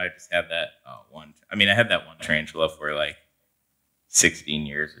 Growing up, I just had that one. I mean, I had that one tarantula for like 16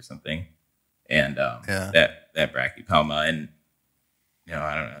 years or something, and that brachypelma, and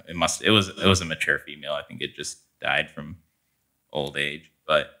I don't know. It was a mature female. I think it just died from old age.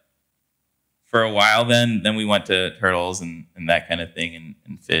 But for a while, then we went to turtles and that kind of thing,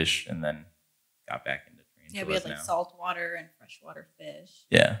 and fish, and then got back into tarantulas. Yeah, we had like saltwater and freshwater fish.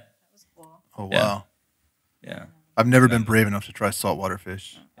 Yeah, that was cool. Oh wow. Yeah. I've never been brave enough to try saltwater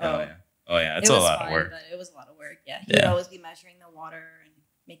fish. Oh yeah, it's a lot of work. But it was a lot of work. Yeah, he would always be measuring the water and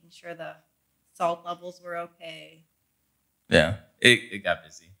making sure the salt levels were okay. Yeah, it got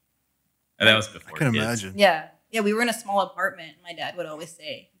busy, and that was before. I can kids. imagine. Yeah, we were in a small apartment. My dad would always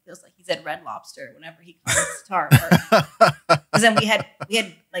say he feels like he's at Red Lobster whenever he comes to our apartment. Because then we had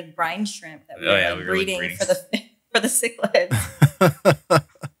like brine shrimp that we were breeding for the cichlids.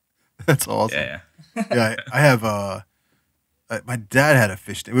 That's awesome. Yeah. Yeah, I have my dad had a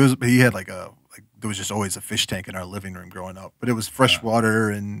fish tank. He had there was just always a fish tank in our living room growing up, but it was fresh water,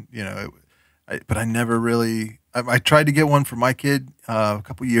 and but I never really. I tried to get one for my kid a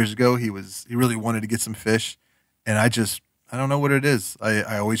couple years ago. He really wanted to get some fish, and I don't know what it is.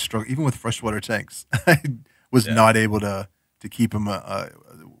 I always struggle, even with freshwater tanks. I was not able to keep him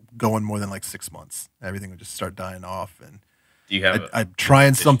going more than like 6 months. Everything would just start dying off, and do you have? I'm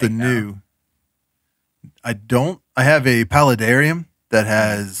trying something new. I don't. I have a paludarium that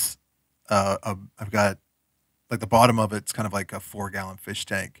has I've got like the bottom of it's kind of like a 4-gallon fish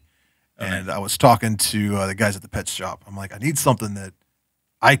tank. And I was talking to the guys at the pet shop. I'm like, I need something that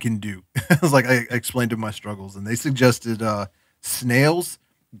I can do. I was like, I explained to them my struggles, and they suggested snails,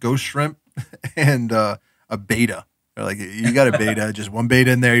 ghost shrimp, and a beta. They're like, you got a beta, just one beta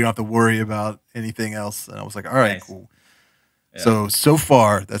in there. You don't have to worry about anything else. And I was like, all right, cool. Yeah. So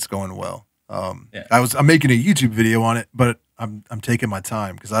far that's going well. I'm making a YouTube video on it, but I'm taking my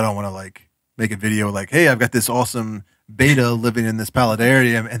time because I don't want to like make a video like, hey, I've got this awesome beta living in this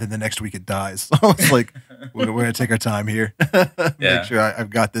paludarium, and then the next week it dies. So it's like we're gonna take our time here, make sure I've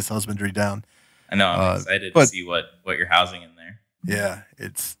got this husbandry down. I know. I'm excited to see what you're housing in there. Yeah,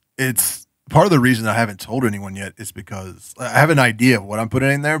 it's part of the reason I haven't told anyone yet is because I have an idea of what I'm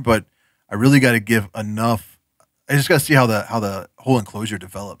putting in there, but I really got to give enough. I just got to see how the whole enclosure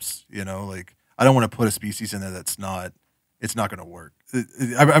develops. Like I don't want to put a species in there it's not going to work.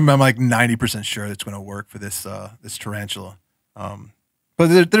 I'm like 90% sure it's going to work for this tarantula.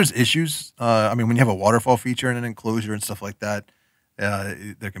 But there's issues. I mean, when you have a waterfall feature in an enclosure and stuff like that,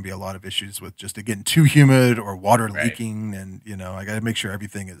 there can be a lot of issues with just it getting too humid or water leaking. And, I got to make sure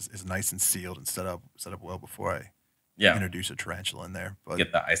everything is nice and sealed and set up well before I introduce a tarantula in there. But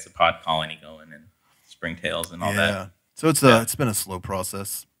get the isopod colony going and springtails and all that. So it's been a slow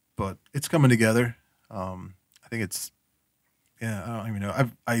process, but it's coming together. I think it's, I don't even know.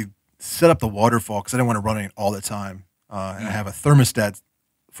 I set up the waterfall because I didn't want to run it all the time. And I have a thermostat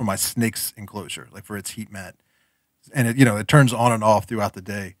for my snake's enclosure, like for its heat mat. And it turns on and off throughout the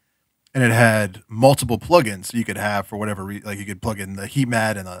day. And it had multiple plugins you could have for whatever reason. Like you could plug in the heat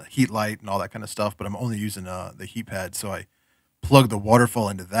mat and the heat light and all that kind of stuff. But I'm only using the heat pad. So I plug the waterfall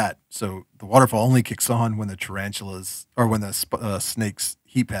into that. So the waterfall only kicks on when the tarantulas or when the snake's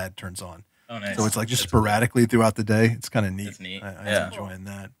heat pad turns on. Oh, nice. So it's like just sporadically throughout the day. It's kind of neat. That's neat. I'm enjoying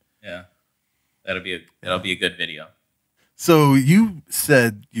that. Yeah, that'll be a good video. So you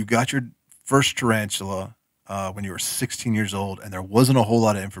said you got your first tarantula when you were 16 years old, and there wasn't a whole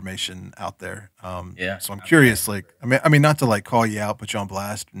lot of information out there. So I'm curious. Like, I mean, not to like call you out, put you on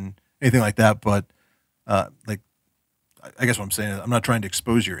blast, and anything like that, but like, I guess what I'm saying is I'm not trying to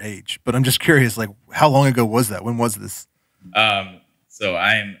expose your age, but I'm just curious. Like, how long ago was that? When was this? So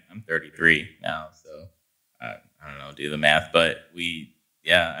I'm 33 now, so I don't know, do the math, but we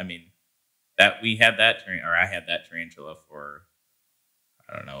had that I had that tarantula for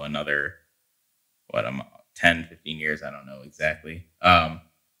I don't know another 10, 15 years, I don't know exactly,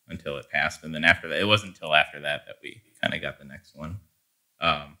 until it passed, and then after that, it wasn't until after that we kind of got the next one.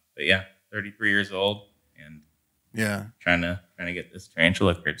 But yeah, 33 years old, and trying to get this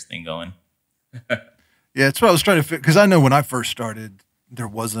Tarantula Cribs thing going. Yeah, it's what I was trying to fit because I know when I first started, there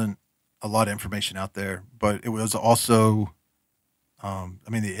wasn't a lot of information out there, but it was also, I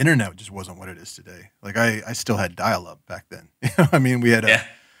mean, the internet just wasn't what it is today. Like I still had dial-up back then. I mean, we had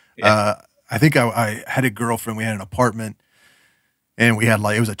I think I had a girlfriend. We had an apartment, and we had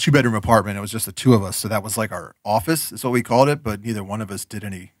it was a 2-bedroom apartment. It was just the two of us, so that was like our office. Is what we called it. But neither one of us did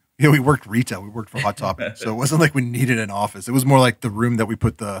any. We worked retail. We worked for Hot Topic, so it wasn't like we needed an office. It was more like the room that we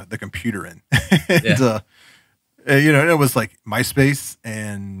put the computer in. And, it was like MySpace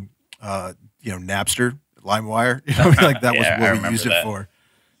and Napster, LimeWire. Like that was what we used it for.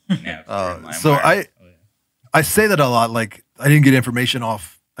 So I say that a lot. Like I didn't get information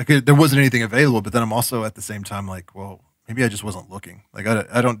off. Like there wasn't anything available, but then I'm also at the same time like, well, maybe I just wasn't looking. Like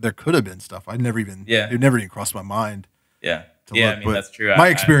I don't. There could have been stuff. I never even. Yeah. It never even crossed my mind Yeah. to Yeah. look. I mean, But that's true. my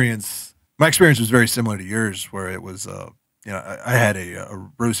experience was very similar to yours, where it was, I had a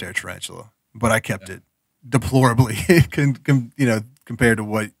rose hair tarantula, but I kept Yeah. it deplorably, compared to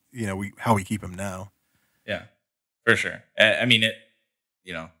what how we keep them now. Yeah, for sure. I mean,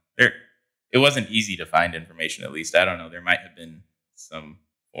 you know, there, it wasn't easy to find information. At least I don't know. There might have been some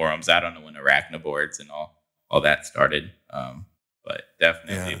forums. I don't know when arachnoboards and all that started. But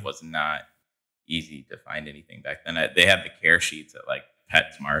definitely Yeah. it was not easy to find anything back then. They had the care sheets at like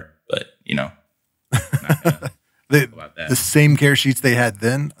PetSmart, but not gonna the talk about that. the same care sheets they had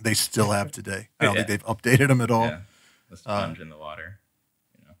then, they still have today. I don't think they've updated them at all. Yeah, the sponge in the water.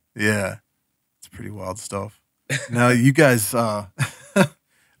 Yeah, it's pretty wild stuff. Now, you guys,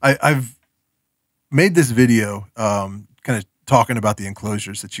 I've made this video, kind of talking about the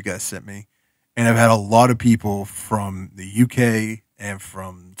enclosures that you guys sent me, and I've had a lot of people from the UK and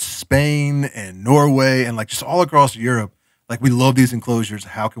from Spain and Norway and like just all across Europe. Like, we love these enclosures.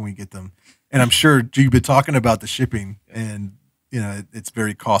 How can we get them? And I'm sure you've been talking about the shipping, and it's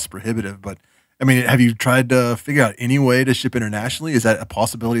very cost prohibitive. But I mean, have you tried to figure out any way to ship internationally? Is that a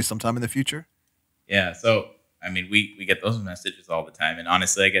possibility sometime in the future? Yeah. So, I mean, we get those messages all the time. And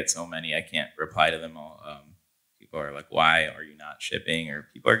honestly, I get so many, I can't reply to them all. People are like, why are you not shipping? Or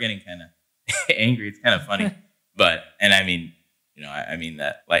people are getting kind of angry. It's kind of funny. And I mean, I mean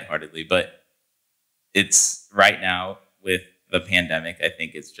that lightheartedly. But it's right now with the pandemic, I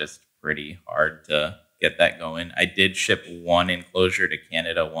think it's just pretty hard to get that going. I did ship one enclosure to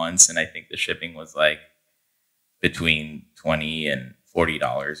Canada once, and I think the shipping was like between $20 and $40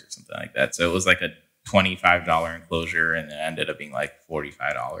 or something like that. So it was like a $25 enclosure, and it ended up being like $45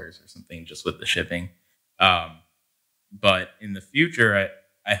 or something just with the shipping. But in the future,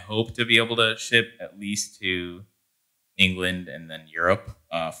 I hope to be able to ship at least to England and then Europe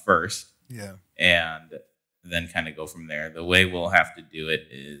first. Yeah. And then kind of go from there. The way we'll have to do it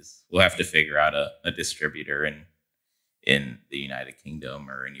is we'll have to figure out a distributor in the United Kingdom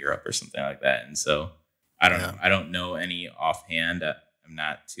or in Europe or something like that. And so I don't know. I don't know any offhand. I'm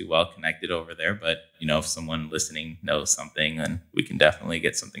not too well connected over there, but if someone listening knows something, then we can definitely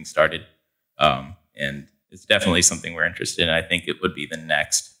get something started. And it's definitely something we're interested in. I think it would be the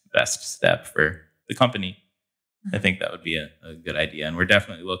next best step for the company. I think that would be a good idea. And we're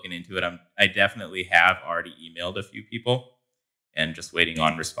definitely looking into it. I definitely have already emailed a few people and just waiting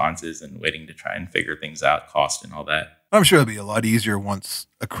on responses and waiting to try and figure things out, cost and all that. I'm sure it'll be a lot easier once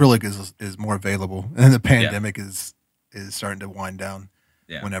acrylic is more available and the pandemic is starting to wind down,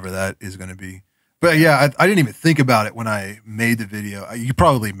 whenever that is going to be. But yeah, I didn't even think about it when I made the video. You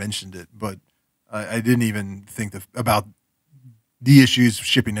probably mentioned it, but I didn't even think about the issues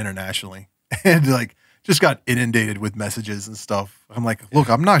shipping internationally. And like, just got inundated with messages and stuff. I'm like, look,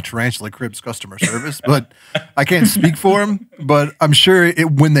 I'm not Tarantula Cribs customer service, but I can't speak for them. But I'm sure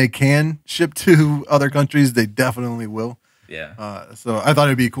when they can ship to other countries, they definitely will. Yeah. So I thought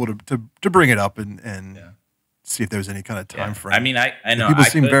it'd be cool to bring it up and see if there's any kind of time frame. I mean, I know people I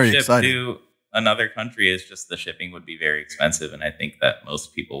seem could very ship excited to another country. It's just the shipping would be very expensive, and I think that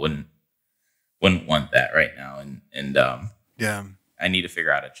most people wouldn't want that right now. And yeah. I need to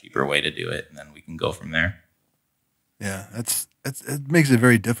figure out a cheaper way to do it, and then we can go from there. Yeah, it makes it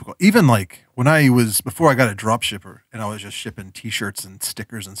very difficult. Even like before I got a drop shipper and I was just shipping T-shirts and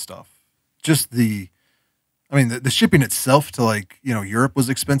stickers and stuff. Just the shipping itself to like Europe was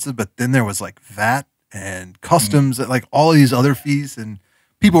expensive, but then there was like VAT and customs, like all these other fees, and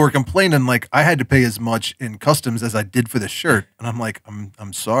people were complaining like I had to pay as much in customs as I did for the shirt, and I'm like,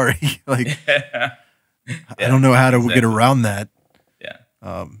 I'm sorry, like I don't know how to get around that.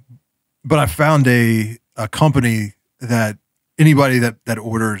 But I found a company that anybody that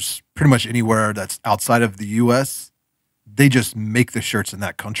orders pretty much anywhere that's outside of the U.S., they just make the shirts in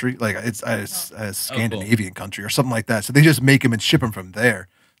that country. Like it's a Scandinavian country or something like that. So they just make them and ship them from there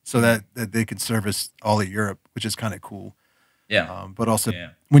so that they can service all of Europe, which is kind of cool. Yeah. But also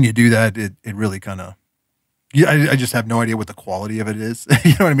when you do that, it really kind of, I just have no idea what the quality of it is.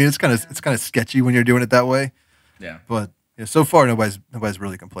 You know what I mean? It's kind of sketchy when you're doing it that way. Yeah. But so far, nobody's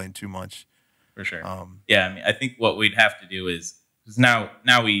really complained too much. For sure. I mean, I think what we'd have to do is because now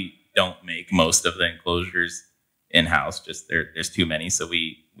we don't make most of the enclosures in house. Just there's too many, so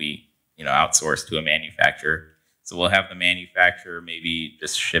we outsource to a manufacturer. So we'll have the manufacturer maybe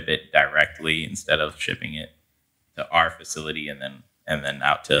just ship it directly instead of shipping it to our facility and then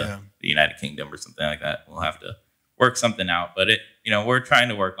out to the United Kingdom or something like that. We'll have to work something out, but we're trying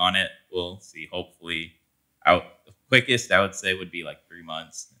to work on it. We'll see. Hopefully, the quickest I would say would be like 3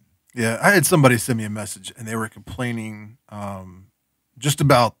 months. Yeah, I had somebody send me a message, and they were complaining just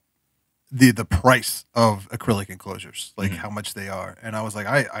about the price of acrylic enclosures, like how much they are. And I was like,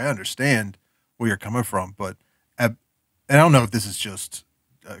 I understand where you're coming from, but and I don't know if this is just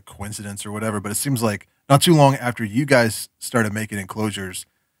a coincidence or whatever, but it seems like not too long after you guys started making enclosures,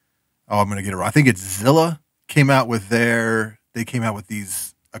 oh, I'm gonna get it wrong. I think it's Zilla they came out with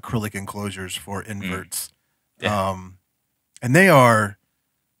these acrylic enclosures for inverts. Yeah. And they are,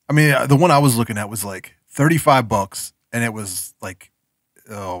 I mean, the one I was looking at was like $35, and it was like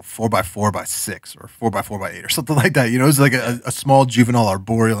 4x4x6 or 4x4x8 or something like that. You know, it was like a small juvenile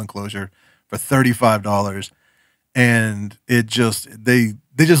arboreal enclosure for $35, and it just they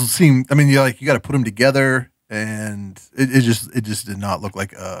just seem. I mean, you got to put them together, and it just did not look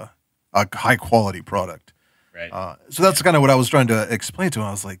like a high quality product. Right. So that's kind of what I was trying to explain to him.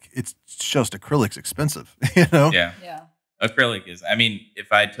 I was like, it's just acrylic's expensive, you know? Yeah. Yeah. Acrylic is. I mean,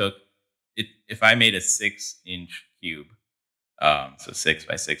 if I made a 6-inch cube, so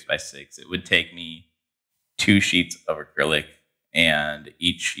 6x6x6, it would take me 2 sheets of acrylic, and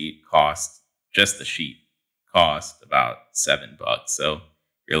each sheet just the sheet cost about $7. So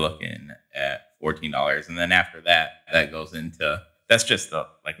you're looking at $14, and then after that goes into. That's just the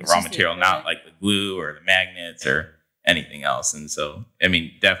raw material, not like the glue or the magnets or anything else. And so, I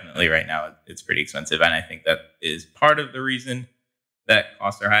mean, definitely right now it's pretty expensive. And I think that is part of the reason that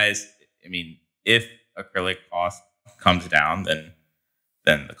costs are high. I mean, if acrylic cost comes down, then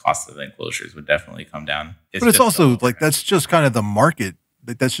the cost of the enclosures would definitely come down. But it's also like, that's just kind of the market.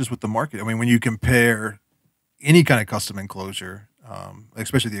 That's just what the market. I mean, when you compare any kind of custom enclosure,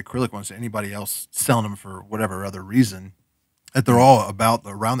 especially the acrylic ones, to anybody else selling them for whatever other reason, that they're all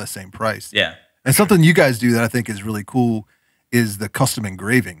around the same price. Yeah. And something you guys do that I think is really cool is the custom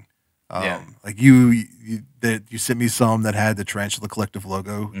engraving. Like you sent me some that had the Tarantula Collective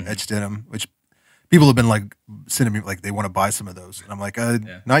logo etched in them, which people have been like sending me like they want to buy some of those, and I'm like,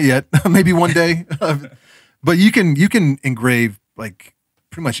 not yet, maybe one day. But you can engrave like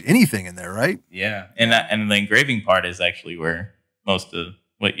pretty much anything in there, right? Yeah, and the engraving part is actually where most of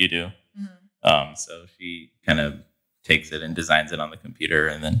what you do. So she kind of takes it and designs it on the computer,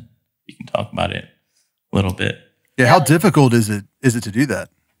 and then you can talk about it a little bit. Yeah, how difficult is it to do that?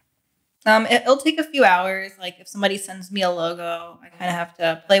 It'll take a few hours. Like if somebody sends me a logo, I kind of have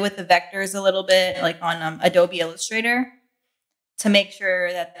to play with the vectors a little bit, like on Adobe Illustrator, to make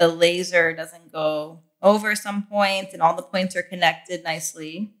sure that the laser doesn't go over some points and all the points are connected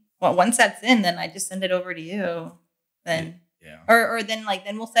nicely. Well, once that's in, then I just send it over to you. Then, or then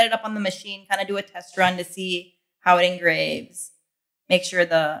we'll set it up on the machine, kind of do a test run to see how it engraves. Make sure it's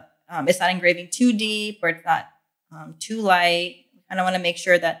not engraving too deep or it's not too light. We kind of want to make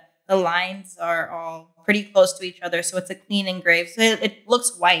sure that the lines are all pretty close to each other, so it's a clean engrave. So it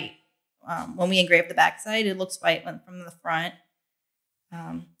looks white when we engrave the backside. It looks white from the front,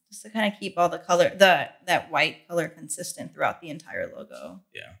 just to kind of keep all the color, that white color consistent throughout the entire logo.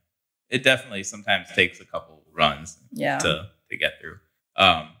 Yeah, it definitely sometimes takes a couple runs to get through.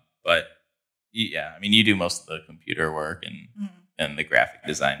 But yeah, I mean, you do most of the computer work and the graphic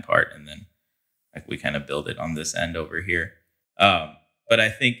design part, and then like we kind of build it on this end over here. But I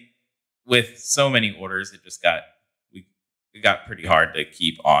think with so many orders, it got pretty hard to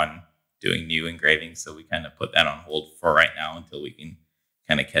keep on doing new engravings. So we kind of put that on hold for right now until we can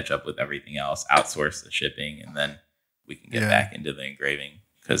kind of catch up with everything else, outsource the shipping, and then we can get back into the engraving,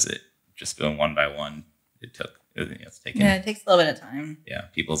 because it just doing one by one, it takes a little bit of time. Yeah,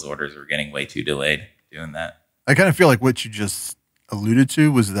 people's orders were getting way too delayed doing that. I kind of feel like what you just alluded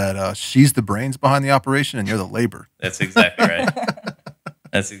to was that she's the brains behind the operation and you're the labor. That's exactly right.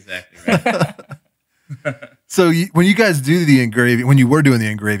 That's exactly right. So when you guys do the engraving, when you were doing the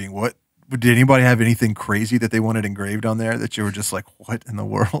engraving, did anybody have anything crazy that they wanted engraved on there that you were just like, what in the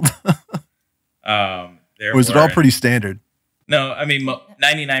world? Was it all pretty standard? No, I mean,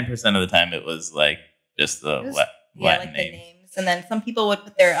 99% of the time it was like just the Latin names. The names, and then some people would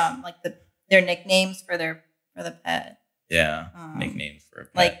put their their nicknames for the pet. Yeah, nicknames for a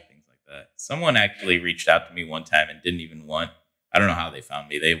pet, things like that. Someone actually reached out to me one time and didn't even want. I don't know how they found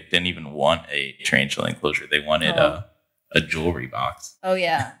me. They didn't even want a tarantula enclosure. They wanted a jewelry box. Oh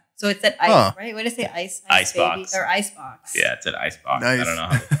yeah. So it said ice, right? What did it say? Ice box or ice box. Yeah, it said ice box. Nice. I don't know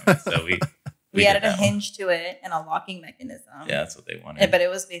how they found it. So we added a hinge to it and a locking mechanism. Yeah, that's what they wanted. But it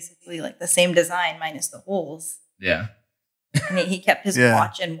was basically like the same design minus the holes. Yeah. And he kept his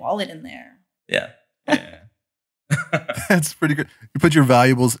watch and wallet in there. Yeah. That's pretty good. You put your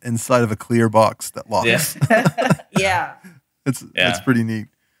valuables inside of a clear box that locks. Yeah. That's pretty neat.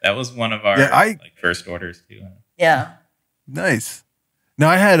 That was one of our first orders too. Yeah. Nice. Now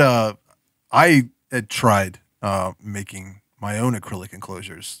I had tried making my own acrylic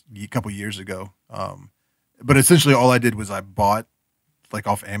enclosures a couple years ago. But essentially all I did was I bought like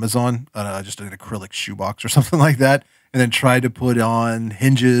off Amazon, just an acrylic shoebox or something like that, and then tried to put on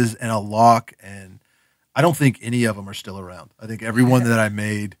hinges and a lock. And I don't think any of them are still around. I think every one that I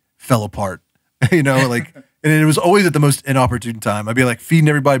made fell apart, like, and it was always at the most inopportune time. I'd be like feeding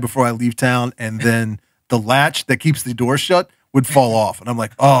everybody before I leave town. And then the latch that keeps the door shut would fall off. And I'm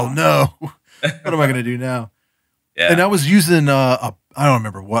like, oh no, what am I going to do now? Yeah. And I was using, I don't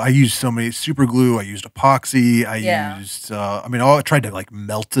remember what, I used so many super glue. I used epoxy. I used, I tried to like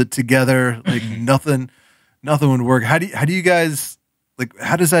melt it together. Like nothing would work. How do you guys, like,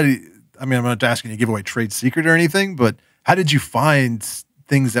 how does that, I'm not asking you to give away trade secret or anything, but how did you find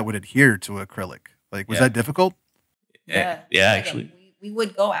things that would adhere to acrylic? Like, was that difficult? Yeah, actually. We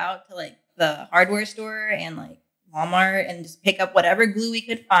would go out to like the hardware store and like Walmart and just pick up whatever glue we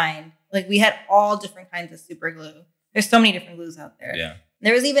could find. Like we had all different kinds of super glue. There's so many different glues out there. Yeah.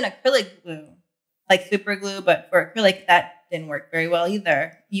 There was even acrylic glue, like super glue, but for acrylic that didn't work very well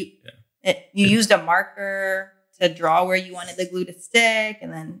either. You used a marker to draw where you wanted the glue to stick,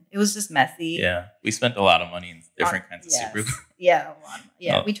 and then it was just messy. Yeah, we spent a lot of money in different kinds of super glue. Yeah, a lot.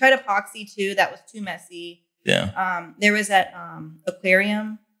 Yeah, we tried epoxy too. That was too messy. Yeah. There was that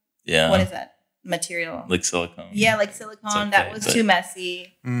aquarium. Yeah. What is that material? Like silicone. Yeah, like silicone. Okay, that was too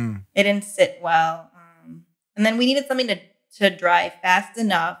messy. Mm. It didn't sit well. And then we needed something to dry fast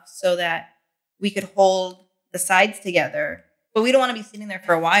enough so that we could hold the sides together. But we don't want to be sitting there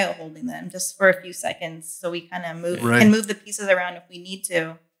for a while holding them, just for a few seconds. So we kind of can move the pieces around if we need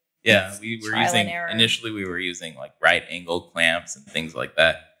to. Yeah, initially we were using like right angle clamps and things like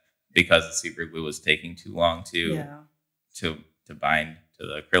that because the super glue was taking too long to bind to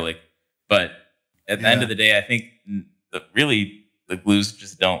the acrylic. But at the end of the day, I think the glues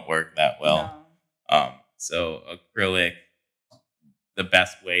just don't work that well. No. So acrylic, the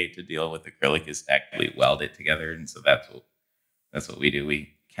best way to deal with acrylic is to actually weld it together, and so that's what we do.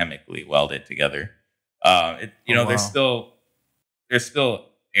 We chemically weld it together. There's still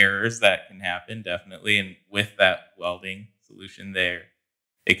errors that can happen, definitely, and with that welding solution there,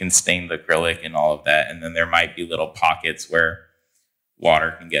 it can stain the acrylic and all of that, and then there might be little pockets where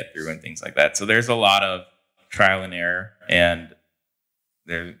water can get through and things like that. So there's a lot of trial and error, and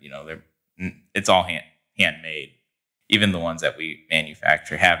it's all handmade. Even the ones that we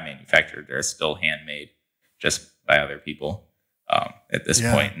have manufactured, they're still handmade just by other people at this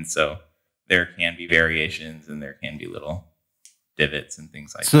point. And so there can be variations and there can be little divots and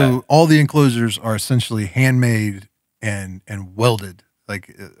things like that. So all the enclosures are essentially handmade and welded, I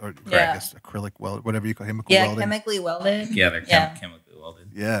guess acrylic weld, whatever you call chemical welding. Yeah, chemically welded. Yeah, they're chemically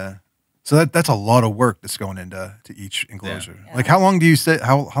welded. Yeah. So that's a lot of work that's going into each enclosure. Yeah. Like how long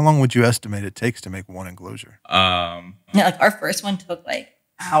would you estimate it takes to make one enclosure? Like our first one took like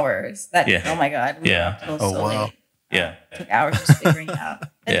hours. Oh my God. We were up till so late. Yeah. It took hours just figuring it out.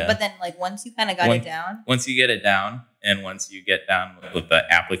 But then like once you kind of got it down. Once you get it down and once you get down with the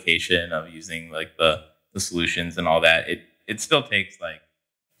application of using like the solutions and all that, it still takes like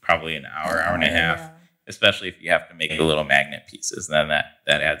probably an hour and a half. Yeah. Especially if you have to make the little magnet pieces, then that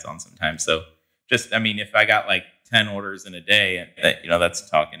adds on sometimes. So if I got like 10 orders in a day, and that's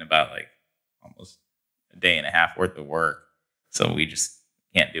talking about like almost a day and a half worth of work. So we just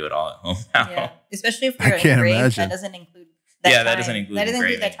can't do it all at home now. Yeah. Especially if you're engraved, that doesn't include that time. That doesn't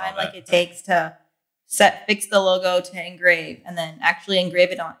include that time like it takes to fix the logo to engrave and then actually engrave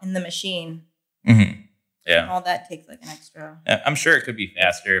it in the machine. Mm-hmm. Yeah. All that takes like an extra. I'm sure it could be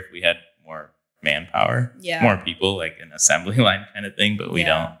faster if we had more manpower, more people, like an assembly line kind of thing, but we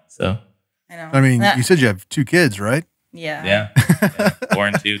don't. So I know. I mean, you said you have 2 kids, right? Yeah. 4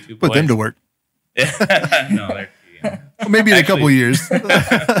 and 2 boys. Put them to work. No, they're well, maybe in a couple years. Oh,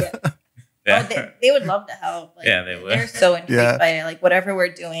 they would love to help. Like, they would. They're so intrigued by like whatever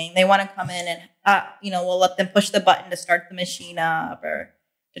we're doing. They want to come in and we'll let them push the button to start the machine up or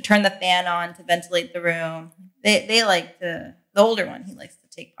to turn the fan on to ventilate the room. They like to. The older one, he likes to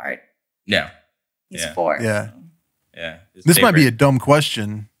take part. Yeah. He's 4. Yeah. So. Yeah. This might be a dumb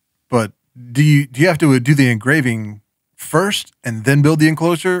question, but do you have to do the engraving first and then build the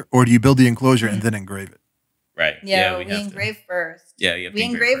enclosure, or do you build the enclosure and then engrave it? Right. Yeah, we engrave first. Yeah, you have we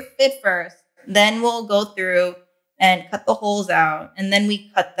engrave it first. Then we'll go through and cut the holes out, and then we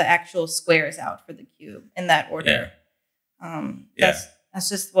cut the actual squares out for the cube in that order. Yeah. That's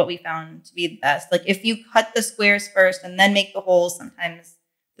just what we found to be the best. Like if you cut the squares first and then make the holes, sometimes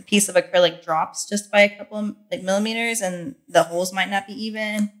the piece of acrylic drops just by a couple of millimeters and the holes might not be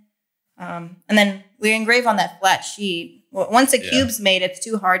even. And then we engrave on that flat sheet. Once a cube's made, it's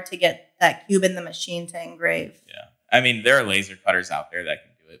too hard to get that cube in the machine to engrave. Yeah. I mean, there are laser cutters out there that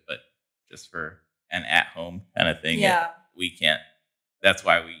can do it, but just for an at-home kind of thing, we can't. That's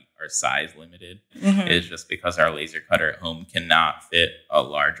why we are size limited, is just because our laser cutter at home cannot fit a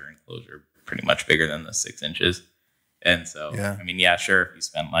larger enclosure, pretty much bigger than the 6 inches. And so, I mean, sure, if you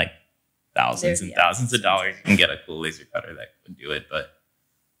spend like thousands and thousands of dollars, you can get a cool laser cutter that would do it, but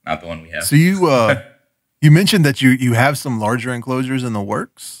not the one we have. So you mentioned that you have some larger enclosures in the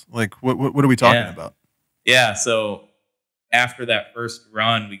works. Like what are we talking about? Yeah. So after that first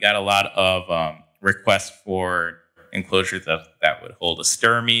run, we got a lot of requests for enclosures that would hold a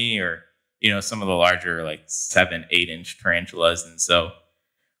sturmy or, some of the larger like 7-8 inch tarantulas. And so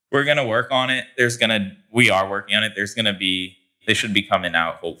we're going to work on it. We are working on it. They should be coming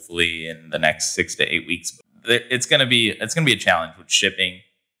out hopefully in the next 6 to 8 weeks. It's going to be a challenge with shipping.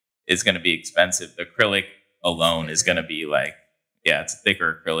 It's going to be expensive. The acrylic alone is going to be like, it's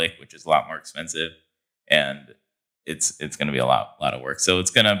thicker acrylic, which is a lot more expensive. And it's going to be a lot of work. So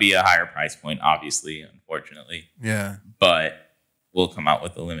it's going to be a higher price point, obviously, unfortunately. Yeah. But we'll come out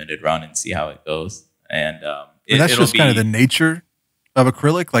with a limited run and see how it goes. And that's just kind of the nature of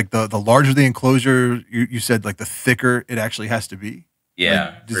acrylic. Like the larger the enclosure, you said, like the thicker it actually has to be. Yeah.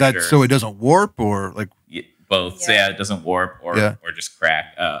 Like, does that so it doesn't warp or like both? Yeah. So it doesn't warp or just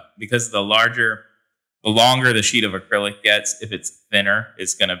crack. Because the longer the sheet of acrylic gets, if it's thinner,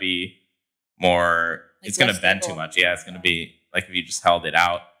 it's going to be more. It's going to bend too much. Yeah, it's going to be like if you just held it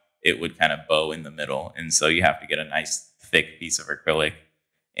out, it would kind of bow in the middle. And so you have to get a nice thick piece of acrylic,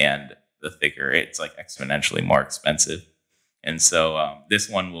 and the thicker, it's like exponentially more expensive. And so this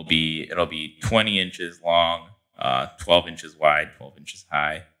one it'll be 20 inches long, 12 inches wide, 12 inches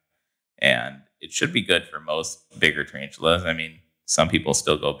high. And it should be good for most bigger tarantulas. I mean, some people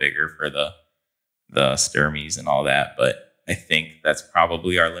still go bigger for the sturmies and all that, but I think that's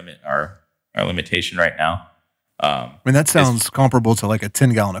probably our limit, our limitation right now. I mean, that sounds comparable to like a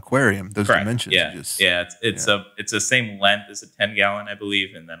 10-gallon aquarium. Those correct. dimensions. It's the same length as a 10-gallon, I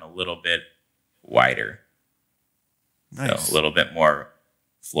believe, and then a little bit wider. Nice. So a little bit more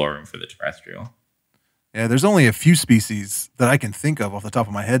floor room for the terrestrial. Yeah, there's only a few species that I can think of off the top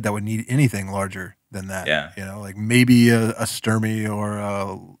of my head that would need anything larger than that. Yeah. Like maybe a sturmy or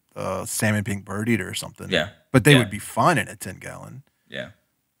a salmon pink bird eater or something. Yeah. But they would be fine in a 10-gallon. Yeah.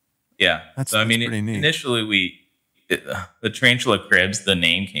 Yeah. That's pretty neat. Initially the Tarantula Cribs, the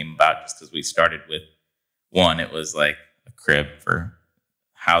name came about just because we started with one, it was like a crib for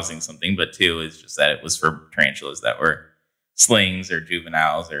housing something, but two is just that it was for tarantulas that were slings or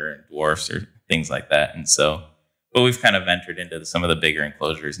juveniles or dwarfs or things like that. And so, but we've kind of ventured into some of the bigger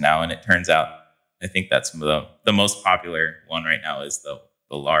enclosures now, and it turns out, I think that's the most popular one right now is the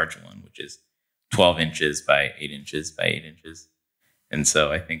large one, which is 12 inches by 8 inches by 8 inches. And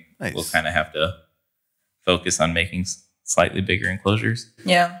so I think we'll kind of have to focus on making slightly bigger enclosures.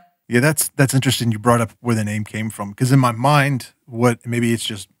 Yeah. Yeah, that's interesting. You brought up where the name came from, because in my mind, maybe it's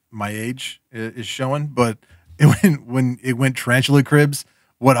just my age is showing, but when it went Tarantula Cribs,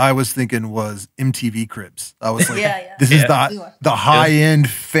 what I was thinking was MTV Cribs. I was like, this is the high end,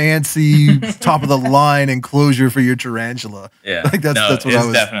 fancy, top of the line enclosure for your tarantula. Yeah, like that's what I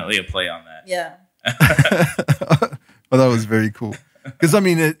was. Definitely a play on that. Yeah. Well, that was very cool. Because I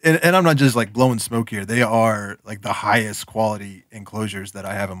mean, and I'm not just like blowing smoke here. They are like the highest quality enclosures that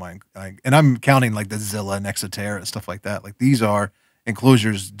I have in my, and I'm counting like the Zilla, Nexitera, and stuff like that. Like these are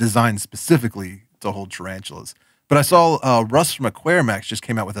enclosures designed specifically to hold tarantulas. But I saw Russ from Aquarimax just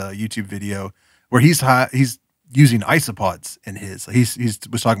came out with a YouTube video where he's using isopods in his. He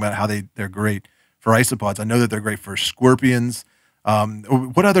was talking about how they're great for isopods. I know that they're great for scorpions.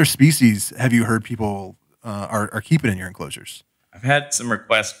 What other species have you heard people are keeping in your enclosures? I've had some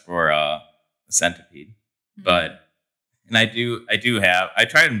requests for a centipede, I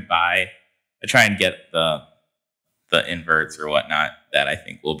try and get the inverts or whatnot that I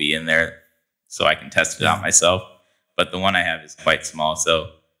think will be in there so I can test it out myself. But the one I have is quite small.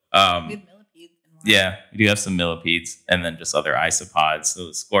 So, we have millipedes. Yeah, we do have some millipedes and then just other isopods. So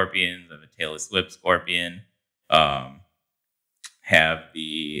the scorpions, I have a tailless whip scorpion, have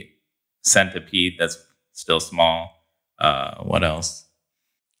the centipede that's still small. What else?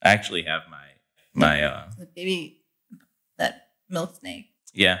 I actually have my maybe that milk snake.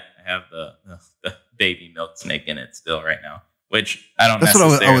 Yeah, I have the baby milk snake in it still right now, which I don't That's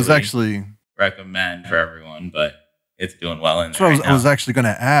necessarily what I was actually recommend for everyone, but it's doing well in that's there what right I was actually going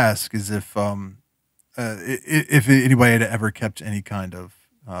to ask is if anybody had ever kept any kind of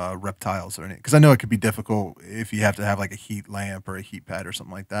reptiles or anything? Because I know it could be difficult if you have to have like a heat lamp or a heat pad or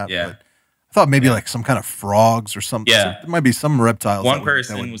something like that. Yeah. But I thought maybe like some kind of frogs or something. Yeah. There might be some reptiles. One that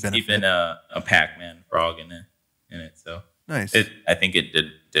person would was benefit. keeping a Pac-Man frog in it. So Nice. I think it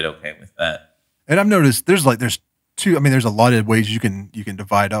did okay with that. And I've noticed there's two. I mean, there's a lot of ways you can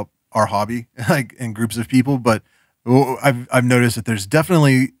divide up our hobby like in groups of people, but I've noticed that there's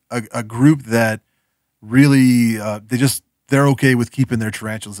definitely a group that really they're okay with keeping their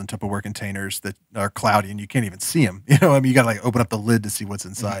tarantulas in Tupperware containers that are cloudy and you can't even see them. You know, I mean, you got to like open up the lid to see what's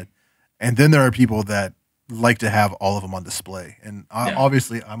inside. And then there are people that like to have all of them on display. And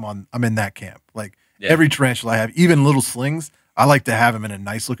obviously, I'm in that camp. Like every tarantula I have, even little slings, I like to have them in a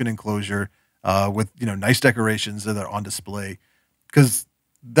nice looking enclosure with nice decorations that are on display, because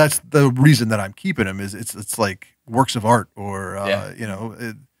that's the reason that I'm keeping them. Is it's like works of art or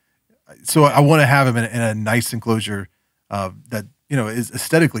so I want to have them in a nice enclosure that is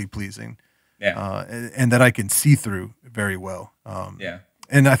aesthetically pleasing, and that I can see through very well.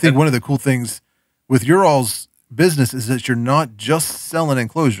 And I think one of the cool things with your all's business is that you're not just selling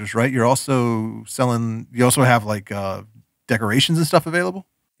enclosures, right? You're also selling. You also have like decorations and stuff available.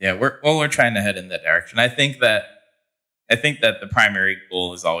 Yeah, we're trying to head in that direction. I think that the primary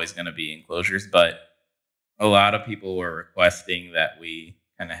goal is always going to be enclosures, but a lot of people were requesting that we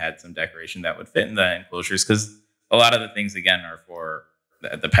kind of had some decoration that would fit in the enclosures, because a lot of the things, again, are for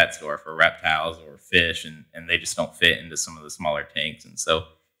the pet store for reptiles or fish, and they just don't fit into some of the smaller tanks. And so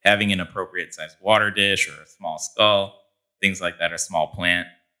having an appropriate sized water dish or a small skull, things like that, a small plant,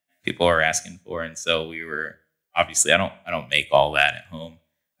 people are asking for. And so we were, obviously, I don't make all that at home.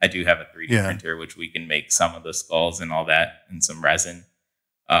 I do have a 3D printer, which we can make some of the skulls and all that and some resin.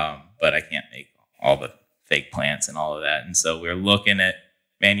 But I can't make all the fake plants and all of that. And so we're looking at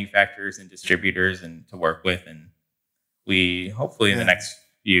manufacturers and distributors and to work with. And we hopefully in the next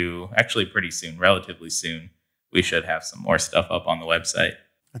few, actually pretty soon, relatively soon, we should have some more stuff up on the website.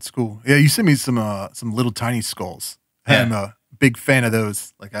 That's cool. Yeah, you sent me some little tiny skulls. I'm a big fan of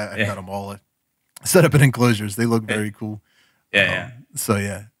those. Like I got them all set up in enclosures. They look very cool. So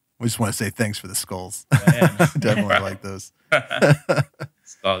we just want to say thanks for the skulls. Definitely like those.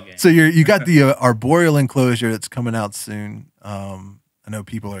 Skull game. So you got the arboreal enclosure that's coming out soon. I know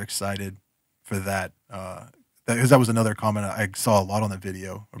people are excited for that. Because that was another comment I saw a lot on the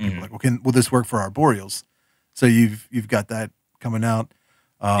video. Where people were like, well, will this work for arboreals? So you've got that coming out.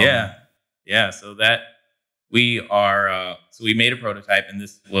 So that we are. So we made a prototype, and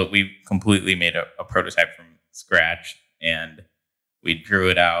we completely made a prototype from scratch, and we drew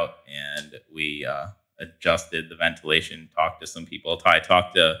it out, and we adjusted the ventilation. Talked to some people. I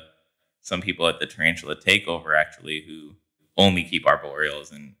talked to some people at the Tarantula Takeover, actually, who only keep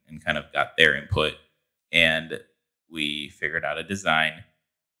arboreals, and kind of got their input. And we figured out a design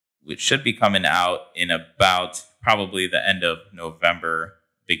which should be coming out in about probably the end of November,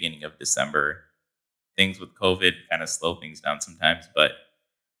 beginning of December. Things with COVID kind of slow things down sometimes, but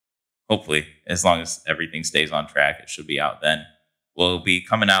hopefully, as long as everything stays on track, it should be out then. We'll be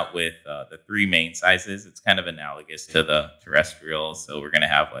coming out with the 3 main sizes. It's kind of analogous to the terrestrial. So we're going to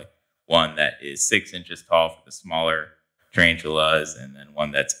have like one that is 6 inches tall for the smaller tarantulas, and then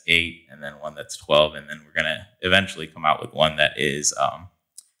one that's 8, and then one that's 12. And then we're going to eventually come out with one that is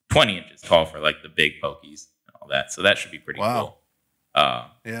 20 inches tall for like the big pokies and all that. So that should be pretty cool.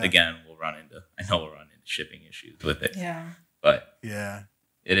 Again, we'll run into shipping issues with it. Yeah. But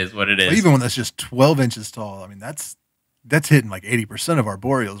it is what it is. Well, even when that's just 12 inches tall, I mean, that's hitting like 80% of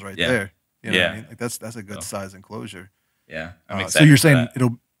arboreals right there. You know what I mean? Like that's a good size enclosure. Yeah. I'm excited. So you're saying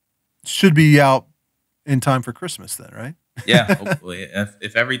should be out in time for Christmas then, right? Yeah, hopefully.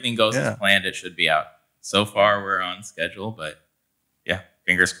 If everything goes as planned, it should be out. So far, we're on schedule, but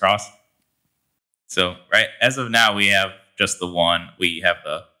fingers crossed. So, as of now, we have just the one. We have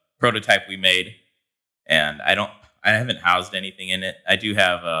the prototype we made, and I haven't housed anything in it. I do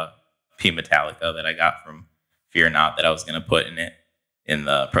have a P Metallica that I got from Fear Not that I was going to put in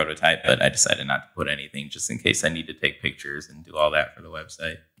the prototype, but I decided not to put anything just in case I need to take pictures and do all that for the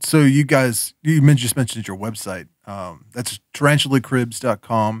website. So you guys, just mentioned your website. That's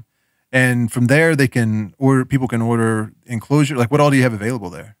tarantulacribs.com. And from there, people can order enclosure. Like, what all do you have available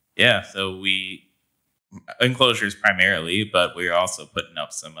there? Yeah, so enclosures primarily, but we're also putting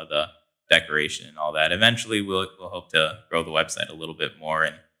up some of the decoration and all that. Eventually, we'll hope to grow the website a little bit more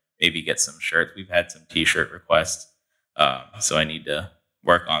and maybe get some shirts. We've had some T-shirt requests, so I need to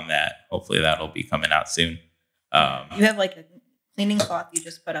work on that. Hopefully, that'll be coming out soon. You have like a cleaning cloth you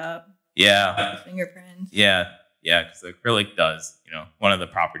just put up. Yeah. Fingerprints. Yeah, because the acrylic does, one of the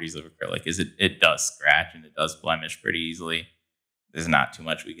properties of acrylic is it does scratch and it does blemish pretty easily. there's not too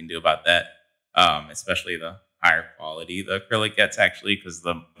much we can do about that. Especially the higher quality the acrylic gets, actually, because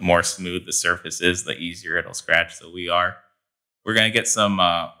the more smooth the surface is, the easier it'll scratch. So we're gonna get some.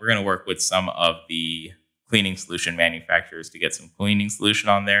 We're gonna work with some of the cleaning solution manufacturers to get some cleaning solution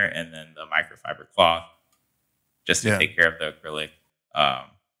on there, and then the microfiber cloth just to take care of the acrylic.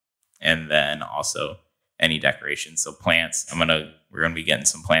 And then also any decorations. So plants, we're gonna be getting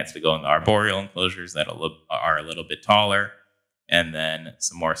some plants to go in the arboreal enclosures that are a little bit taller, and then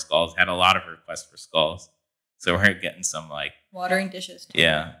some more skulls. Had a lot of requests for skulls, so we're getting some like watering dishes too.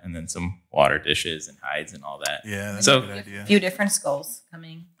 Yeah, and then some water dishes and hides and all that. Yeah, that's a good idea. A few different skulls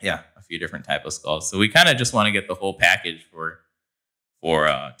coming. Yeah, a few different type of skulls. So we kind of just want to get the whole package for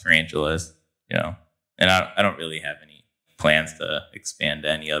tarantulas, And I don't really have any plans to expand to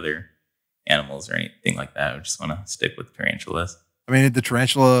any other animals or anything like that. I just want to stick with tarantulas. I mean, the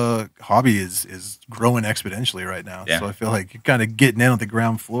tarantula hobby is growing exponentially right now. Yeah. So I feel like you're kind of getting in on the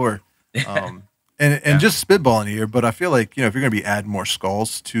ground floor. And just spitballing here, but I feel like, if you're going to be adding more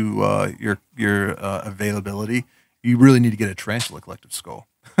skulls to your availability, you really need to get a Tarantula Collective skull.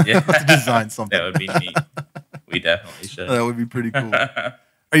 Yeah. To design something. That would be neat. We definitely should. That would be pretty cool.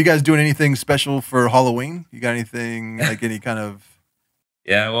 Are you guys doing anything special for Halloween? You got anything, like any kind of...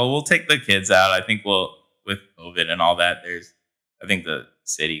 Yeah, well, we'll take the kids out. I think with COVID and all that, I think the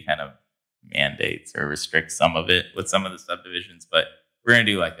city kind of mandates or restricts some of it with some of the subdivisions, but we're going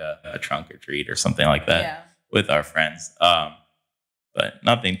to do like a trunk or treat or something like that with our friends. But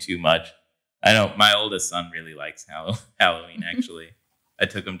nothing too much. I know my oldest son really likes Halloween, actually. I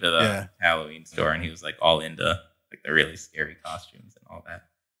took him to the Halloween store, and he was like all into like the really scary costumes and all that.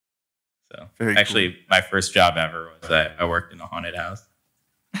 So actually, my first job ever was I worked in a haunted house.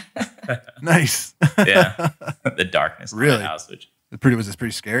 Nice. Yeah. The darkness really? House, which was this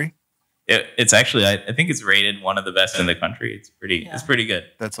pretty scary? It's actually, I think it's rated one of the best in the country. It's pretty good.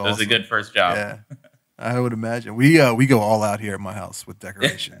 That's awesome. It was a good first job. Yeah, I would imagine. We go all out here at my house with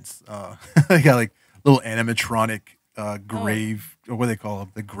decorations. I got like little animatronic grave, or what do they call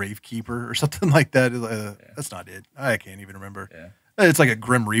them, the grave keeper or something like that. That's not it. I can't even remember. Yeah. It's like a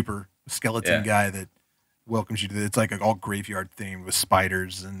Grim Reaper skeleton guy that welcomes you to it's like all graveyard themed with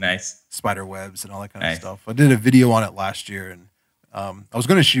spiders and spider webs and all that kind of stuff. I did a video on it last year, and I was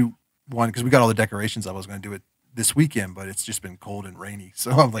going to shoot one because we got all the decorations. I was going to do it this weekend, but it's just been cold and rainy,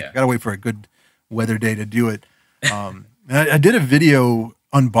 so I'm like, I gotta wait for a good weather day to do it. I did a video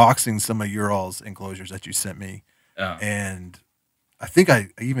unboxing some of your all's enclosures that you sent me, and I think I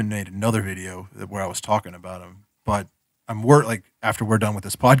even made another video where I was talking about them. But after we're done with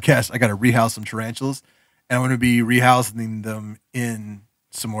this podcast, I got to rehouse some tarantulas, and I'm going to be rehousing them in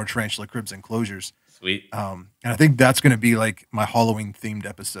some more Tarantula Cribs enclosures. Sweet. And I think that's going to be like my Halloween themed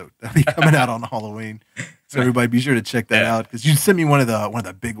episode. That'll be coming out on Halloween. So everybody be sure to check that out, because you sent me one of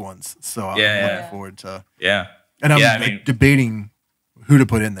the big ones. So I'm looking forward to. Yeah. And I'm debating who to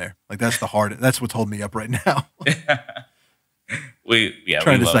put in there. Like that's what's holding me up right now. we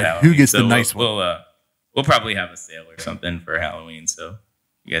trying to decide Halloween, who gets the nice one. We'll probably have a sale or something for Halloween, so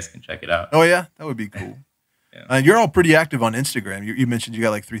you guys can check it out. Oh yeah, that would be cool. You're all pretty active on Instagram. You mentioned you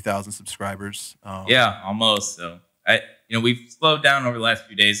got like 3,000 subscribers. Yeah, almost. So we've slowed down over the last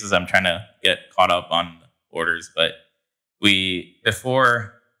few days as I'm trying to get caught up on orders. But I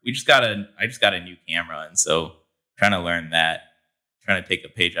just got a new camera, and so trying to learn that, trying to take a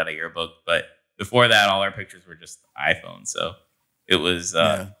page out of your book. But before that, all our pictures were just iPhone, so it was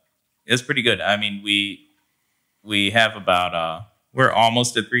pretty good. I mean, we have about we're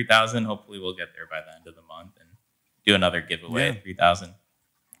almost at 3,000. Hopefully, we'll get there by the end of the month and do another giveaway at 3,000.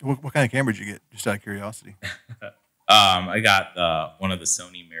 What kind of camera did you get? Just out of curiosity. I got one of the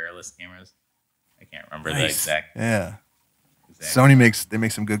Sony mirrorless cameras. I can't remember the exact. Yeah. Sony makes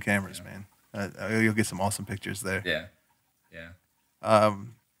some good cameras, man. You'll get some awesome pictures there. Yeah. Got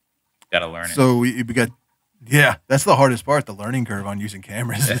to learn it. So we got. Yeah, that's the hardest part. The learning curve on using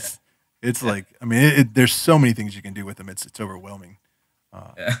cameras. It's like, I mean, there's so many things you can do with them. It's overwhelming.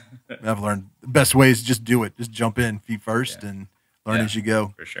 I've learned the best way is just do it. Just jump in feet first and learn as you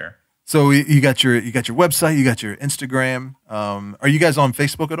go. For sure. So you got your website, you got your Instagram. Are you guys on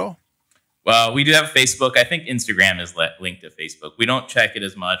Facebook at all? Well, we do have Facebook. I think Instagram is linked to Facebook. We don't check it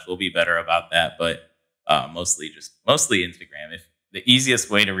as much. We'll be better about that, but mostly Instagram. If the easiest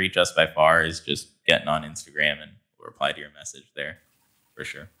way to reach us by far is just getting on Instagram, and we'll reply to your message there, for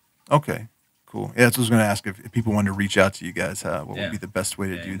sure. Okay, cool. Yeah, that's what I was going to ask. If people wanted to reach out to you guys, what would be the best way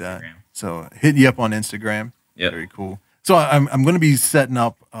to do that? So hit you up on Instagram. Yeah, very cool. So I'm going to be setting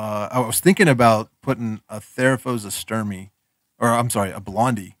up. I was thinking about putting a a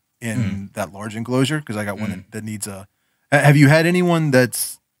Blondie in that large enclosure, because I got one that needs a. Have you had anyone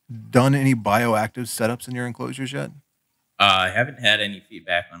that's done any bioactive setups in your enclosures yet? I haven't had any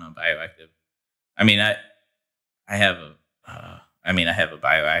feedback on a bioactive. I mean, I have a I have a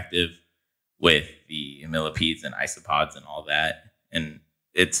bioactive with the millipedes and isopods and all that, and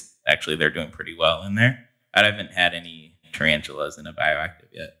it's actually they're doing pretty well in there. I haven't had any tarantulas in a bioactive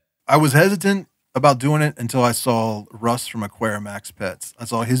yet. I was hesitant about doing it until I saw Russ from Aquarimax Pets. I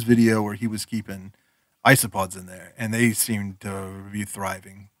saw his video where he was keeping isopods in there, and they seemed to be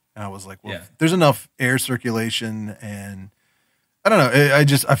thriving. And I was like, well, there's enough air circulation, and I don't know.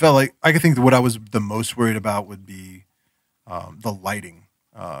 I felt like I could think that what I was the most worried about would be the lighting,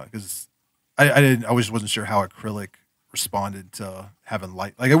 because I just wasn't sure how acrylic responded to having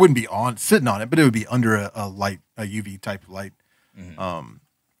light. Like, it wouldn't be sitting on it, but it would be under a light, a UV type light. I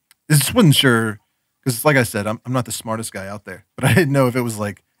just wasn't sure, because like I said, I'm not the smartest guy out there, but I didn't know if it was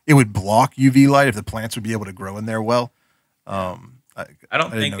like it would block UV light, if the plants would be able to grow in there well. I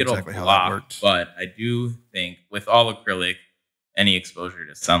don't think it'll exactly block, but I do think with all acrylic, any exposure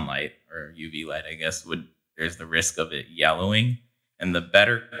to sunlight or UV light, I guess, there's the risk of it yellowing. And the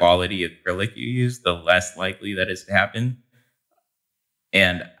better quality acrylic you use, the less likely that is to happen.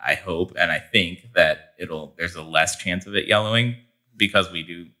 And I hope and I think that there's a less chance of it yellowing, because we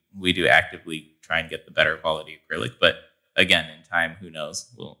do actively try and get the better quality acrylic. But again, in time, who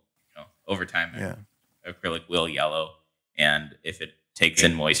knows? Over time, acrylic will yellow, and if it takes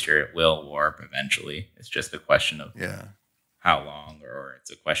in moisture, it will warp eventually. It's just a question of how long, or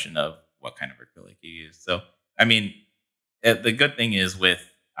it's a question of what kind of acrylic you use. So, I mean, the good thing is with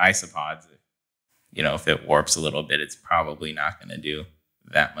isopods, if it warps a little bit, it's probably not going to do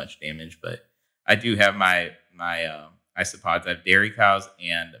that much damage. But I do have my isopods. I have dairy cows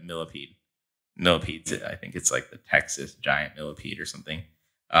and millipede. Millipedes, I think it's like the Texas giant millipede or something,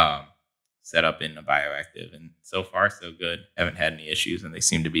 set up in a bioactive. And so far, so good. Haven't had any issues, and they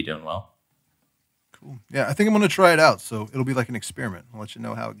seem to be doing well. Cool. Yeah, I think I'm going to try it out. So it'll be like an experiment. I'll let you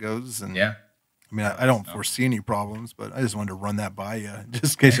know how it goes. And I mean, I don't foresee any problems, but I just wanted to run that by you,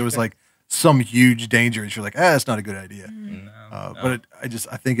 just in case it was like some huge danger, and you're like, that's not a good idea. No. But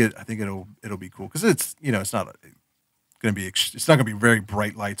I think it'll be cool, because it's it's not going to be very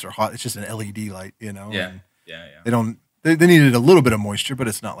bright lights or hot. It's just an LED light, They needed a little bit of moisture, but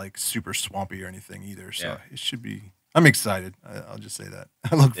it's not like super swampy or anything either. So it should be. I'm excited. I'll just say that.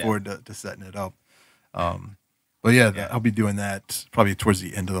 I look forward to setting it up. But I'll be doing that probably towards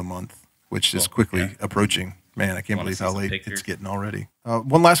the end of the month, which is quickly approaching. Man, I can't believe how late it's getting already.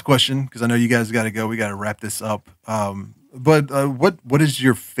 One last question, because I know you guys got to go. We got to wrap this up. But what is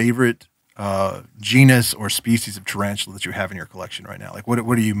your favorite genus or species of tarantula that you have in your collection right now? Like, what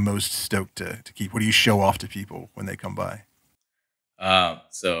are you most stoked to keep? What do you show off to people when they come by?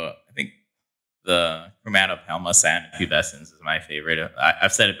 So I think the Chromatopelma pubescens is my favorite.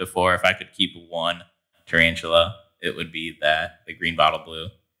 I've said it before. If I could keep one tarantula, it would be the green bottle blue.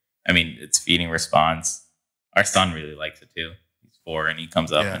 I mean, its feeding response. Our son really likes it too. He's 4, and he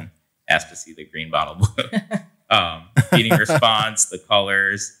comes up and asks to see the green bottle blue. Feeding response, the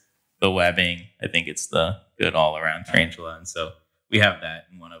colors, the webbing. I think it's the good all around tarantula, and so we have that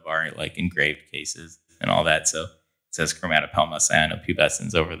in one of our engraved cases and all that. So it says Chromatopelma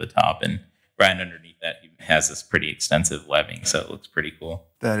pubescens over the top, and right underneath that, he has this pretty extensive webbing, so it looks pretty cool.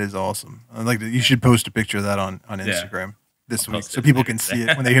 That is awesome. I like that. You should post a picture of that on Instagram this week, so people can see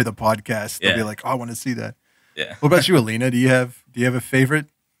it when they hear the podcast. They'll be like, "Oh, I want to see that." Yeah. What about you, Alina? Do you have a favorite?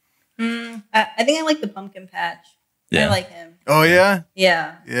 I think I like the pumpkin patch. I like him. Oh yeah.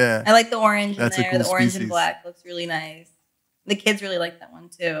 Yeah. I like the orange in there. A cool the orange species. and black looks really nice. The kids really like that one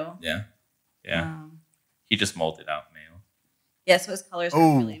too. Yeah. He just molded out male. Yeah, so his colors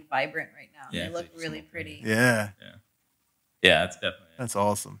are really vibrant right now. Yeah, they look really pretty. Yeah, that's definitely. That's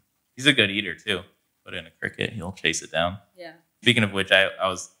awesome. He's a good eater too. Put in a cricket, he'll chase it down. Yeah. Speaking of which, I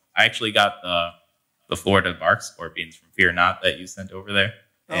actually got the Florida bark scorpions from Fear Not that you sent over there.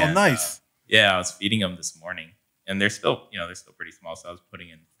 And, nice. I was feeding them this morning, and they're still pretty small. So I was putting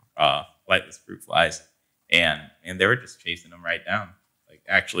in flightless fruit flies, and they were just chasing them right down, like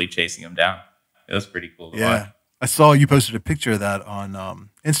actually chasing them down. It was pretty cool to watch. I saw you posted a picture of that on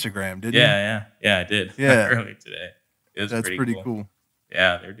Instagram, didn't you? Yeah, I did. Yeah, earlier today. It was pretty cool.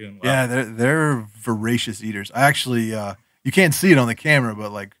 Yeah, they're doing well. Yeah, they're voracious eaters. I actually, you can't see it on the camera,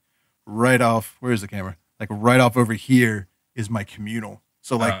 but like right off, where's the camera? Like right off over here is my communal.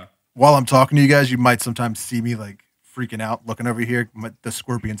 So like while I'm talking to you guys, you might sometimes see me like freaking out, looking over here. The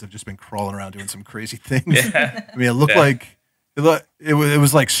scorpions have just been crawling around doing some crazy things. Yeah. I mean, it looked like it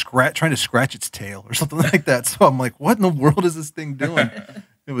was like trying to scratch its tail or something like that. So I'm like, what in the world is this thing doing?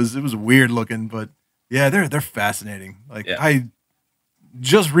 It was weird looking, but Yeah, they're fascinating. Like Yeah. I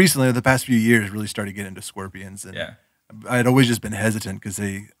just recently, the past few years, really started getting into scorpions, and Yeah. I'd always just been hesitant because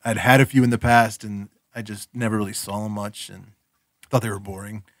I'd had a few in the past, and I just never really saw them much, and thought they were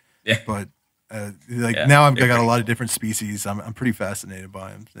boring. Yeah. But like Yeah, now, I've they're got a pretty lot cool. of different species. I'm pretty fascinated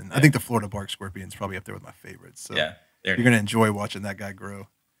by them, and I Yeah. think the Florida bark scorpion is probably up there with my favorites. So Yeah. you're gonna enjoy watching that guy grow.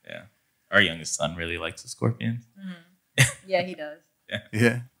 Yeah. Our youngest son really likes the scorpions. Yeah, he does.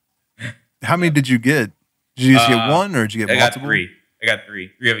 Yeah. How many did you get? Did you just get one, or did you get I got multiple? three. I got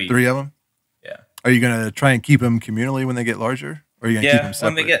three. Three of each. 3 of them. Yeah. Are you gonna try and keep them communally when they get larger, or are you gonna keep them Yeah.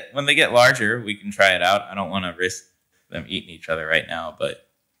 separate? When they get larger, we can try it out. I don't want to risk them eating each other right now, but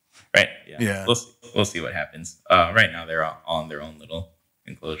right. Yeah. We'll see what happens. Right now they're all in their own little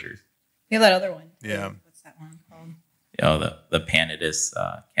enclosures. We have that other one. too. Yeah. What's that one called? You know, the Panidus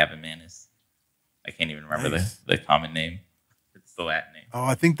cabimanus. I can't even remember Nice. the common name. It's the Latin name. Oh,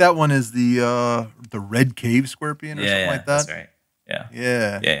 I think that one is the red cave scorpion or something like that. That's right. Yeah.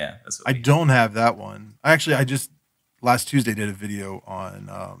 Yeah. Yeah. That's what I don't have that one. I just last Tuesday did a video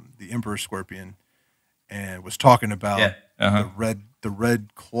on the emperor scorpion, and was talking about Yeah. Uh-huh. the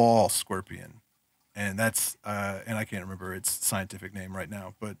red claw scorpion, and that's and I can't remember its scientific name right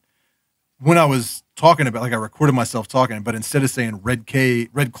now, but when I was talking about, like, I recorded myself talking, but instead of saying red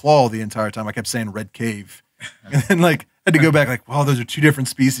claw the entire time, I kept saying red cave, and then like had to go back, like, wow, those are two different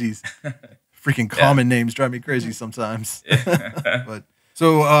species. Freaking common names drive me crazy sometimes. But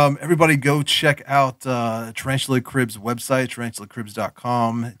so everybody go check out Tarantula Cribs website,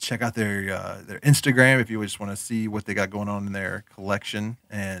 tarantulacribs.com. Check out their Instagram if you just want to see what they got going on in their collection,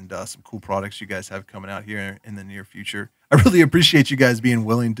 and some cool products you guys have coming out here in the near future. I really appreciate you guys being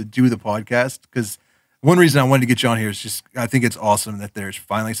willing to do the podcast, because one reason I wanted to get you on here is just I think it's awesome that there's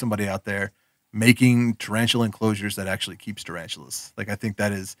finally somebody out there making tarantula enclosures that actually keeps tarantulas. Like, I think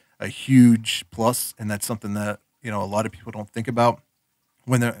that is a huge plus, and that's something that, a lot of people don't think about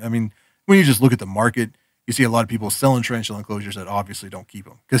when you just look at the market. You see a lot of people selling tarantula enclosures that obviously don't keep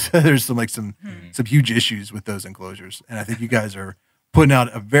them, because there's some huge issues with those enclosures. And I think you guys are putting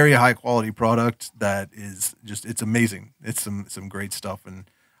out a very high quality product that is just, it's amazing. It's some great stuff. And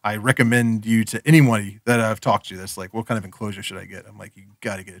I recommend you to anybody that I've talked to that's like, what kind of enclosure should I get? I'm like, you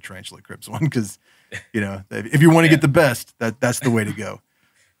got to get a Tarantula Cribs one, because, if you want to get the best, that's the way to go.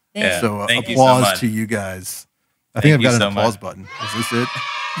 Yeah. So Thank you applause so much. to you guys. I think I've got an applause button. Is this it?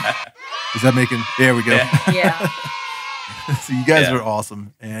 Is that making? There we go. Yeah. So you guys are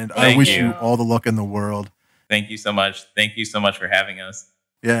awesome, and I Thank wish you. you all the luck in the world. Thank you so much. Thank you so much for having us.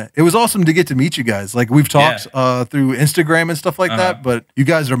 Yeah, it was awesome to get to meet you guys. Like, we've talked through Instagram and stuff like that, but you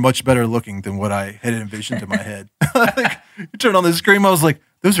guys are much better looking than what I had envisioned in my head. Like, you turned on the screen, I was like,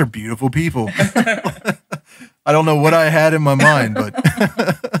 those are beautiful people. I don't know what I had in my mind, but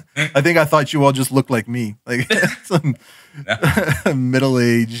I think I thought you all just looked like me, like some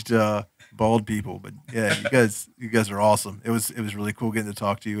middle-aged bald people. But yeah, you guys are awesome. It was really cool getting to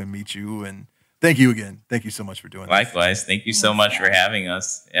talk to you and meet you, and thank you again. Thank you so much for doing this. Likewise. Thank you so much for having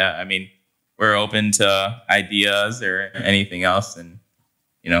us. Yeah. I mean, we're open to ideas or anything else. And,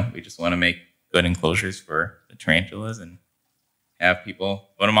 we just want to make good enclosures for the tarantulas and have people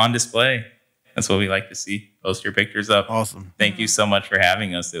put them on display. That's what we like to see. Post your pictures up. Awesome. Thank you so much for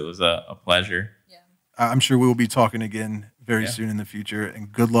having us. It was a pleasure. Yeah. I'm sure we will be talking again very soon in the future,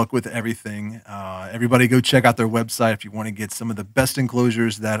 and good luck with everything. Everybody go check out their website if you want to get some of the best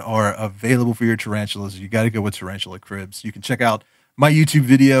enclosures that are available for your tarantulas. You got to go with Tarantula Cribs. You can check out my YouTube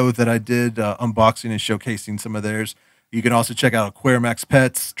video that I did unboxing and showcasing some of theirs. You can also check out Aquarimax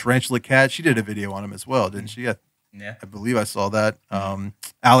Pets, Tarantula Cat. She did a video on them as well, didn't she? I believe I saw that.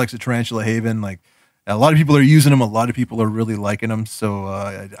 Alex at Tarantula Haven. Like, a lot of people are using them. A lot of people are really liking them. So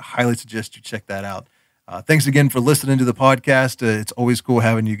I highly suggest you check that out. Thanks again for listening to the podcast. It's always cool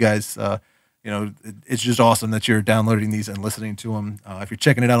having you guys. It's just awesome that you're downloading these and listening to them. If you're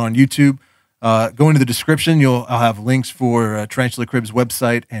checking it out on YouTube, go into the description. I'll have links for Tarantula Cribs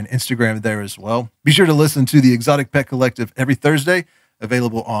website and Instagram there as well. Be sure to listen to the Exotic Pet Collective every Thursday,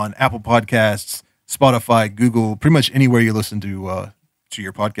 available on Apple Podcasts, Spotify, Google, pretty much anywhere you listen to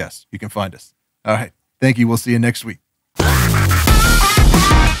your podcasts. You can find us. All right. Thank you. We'll see you next week.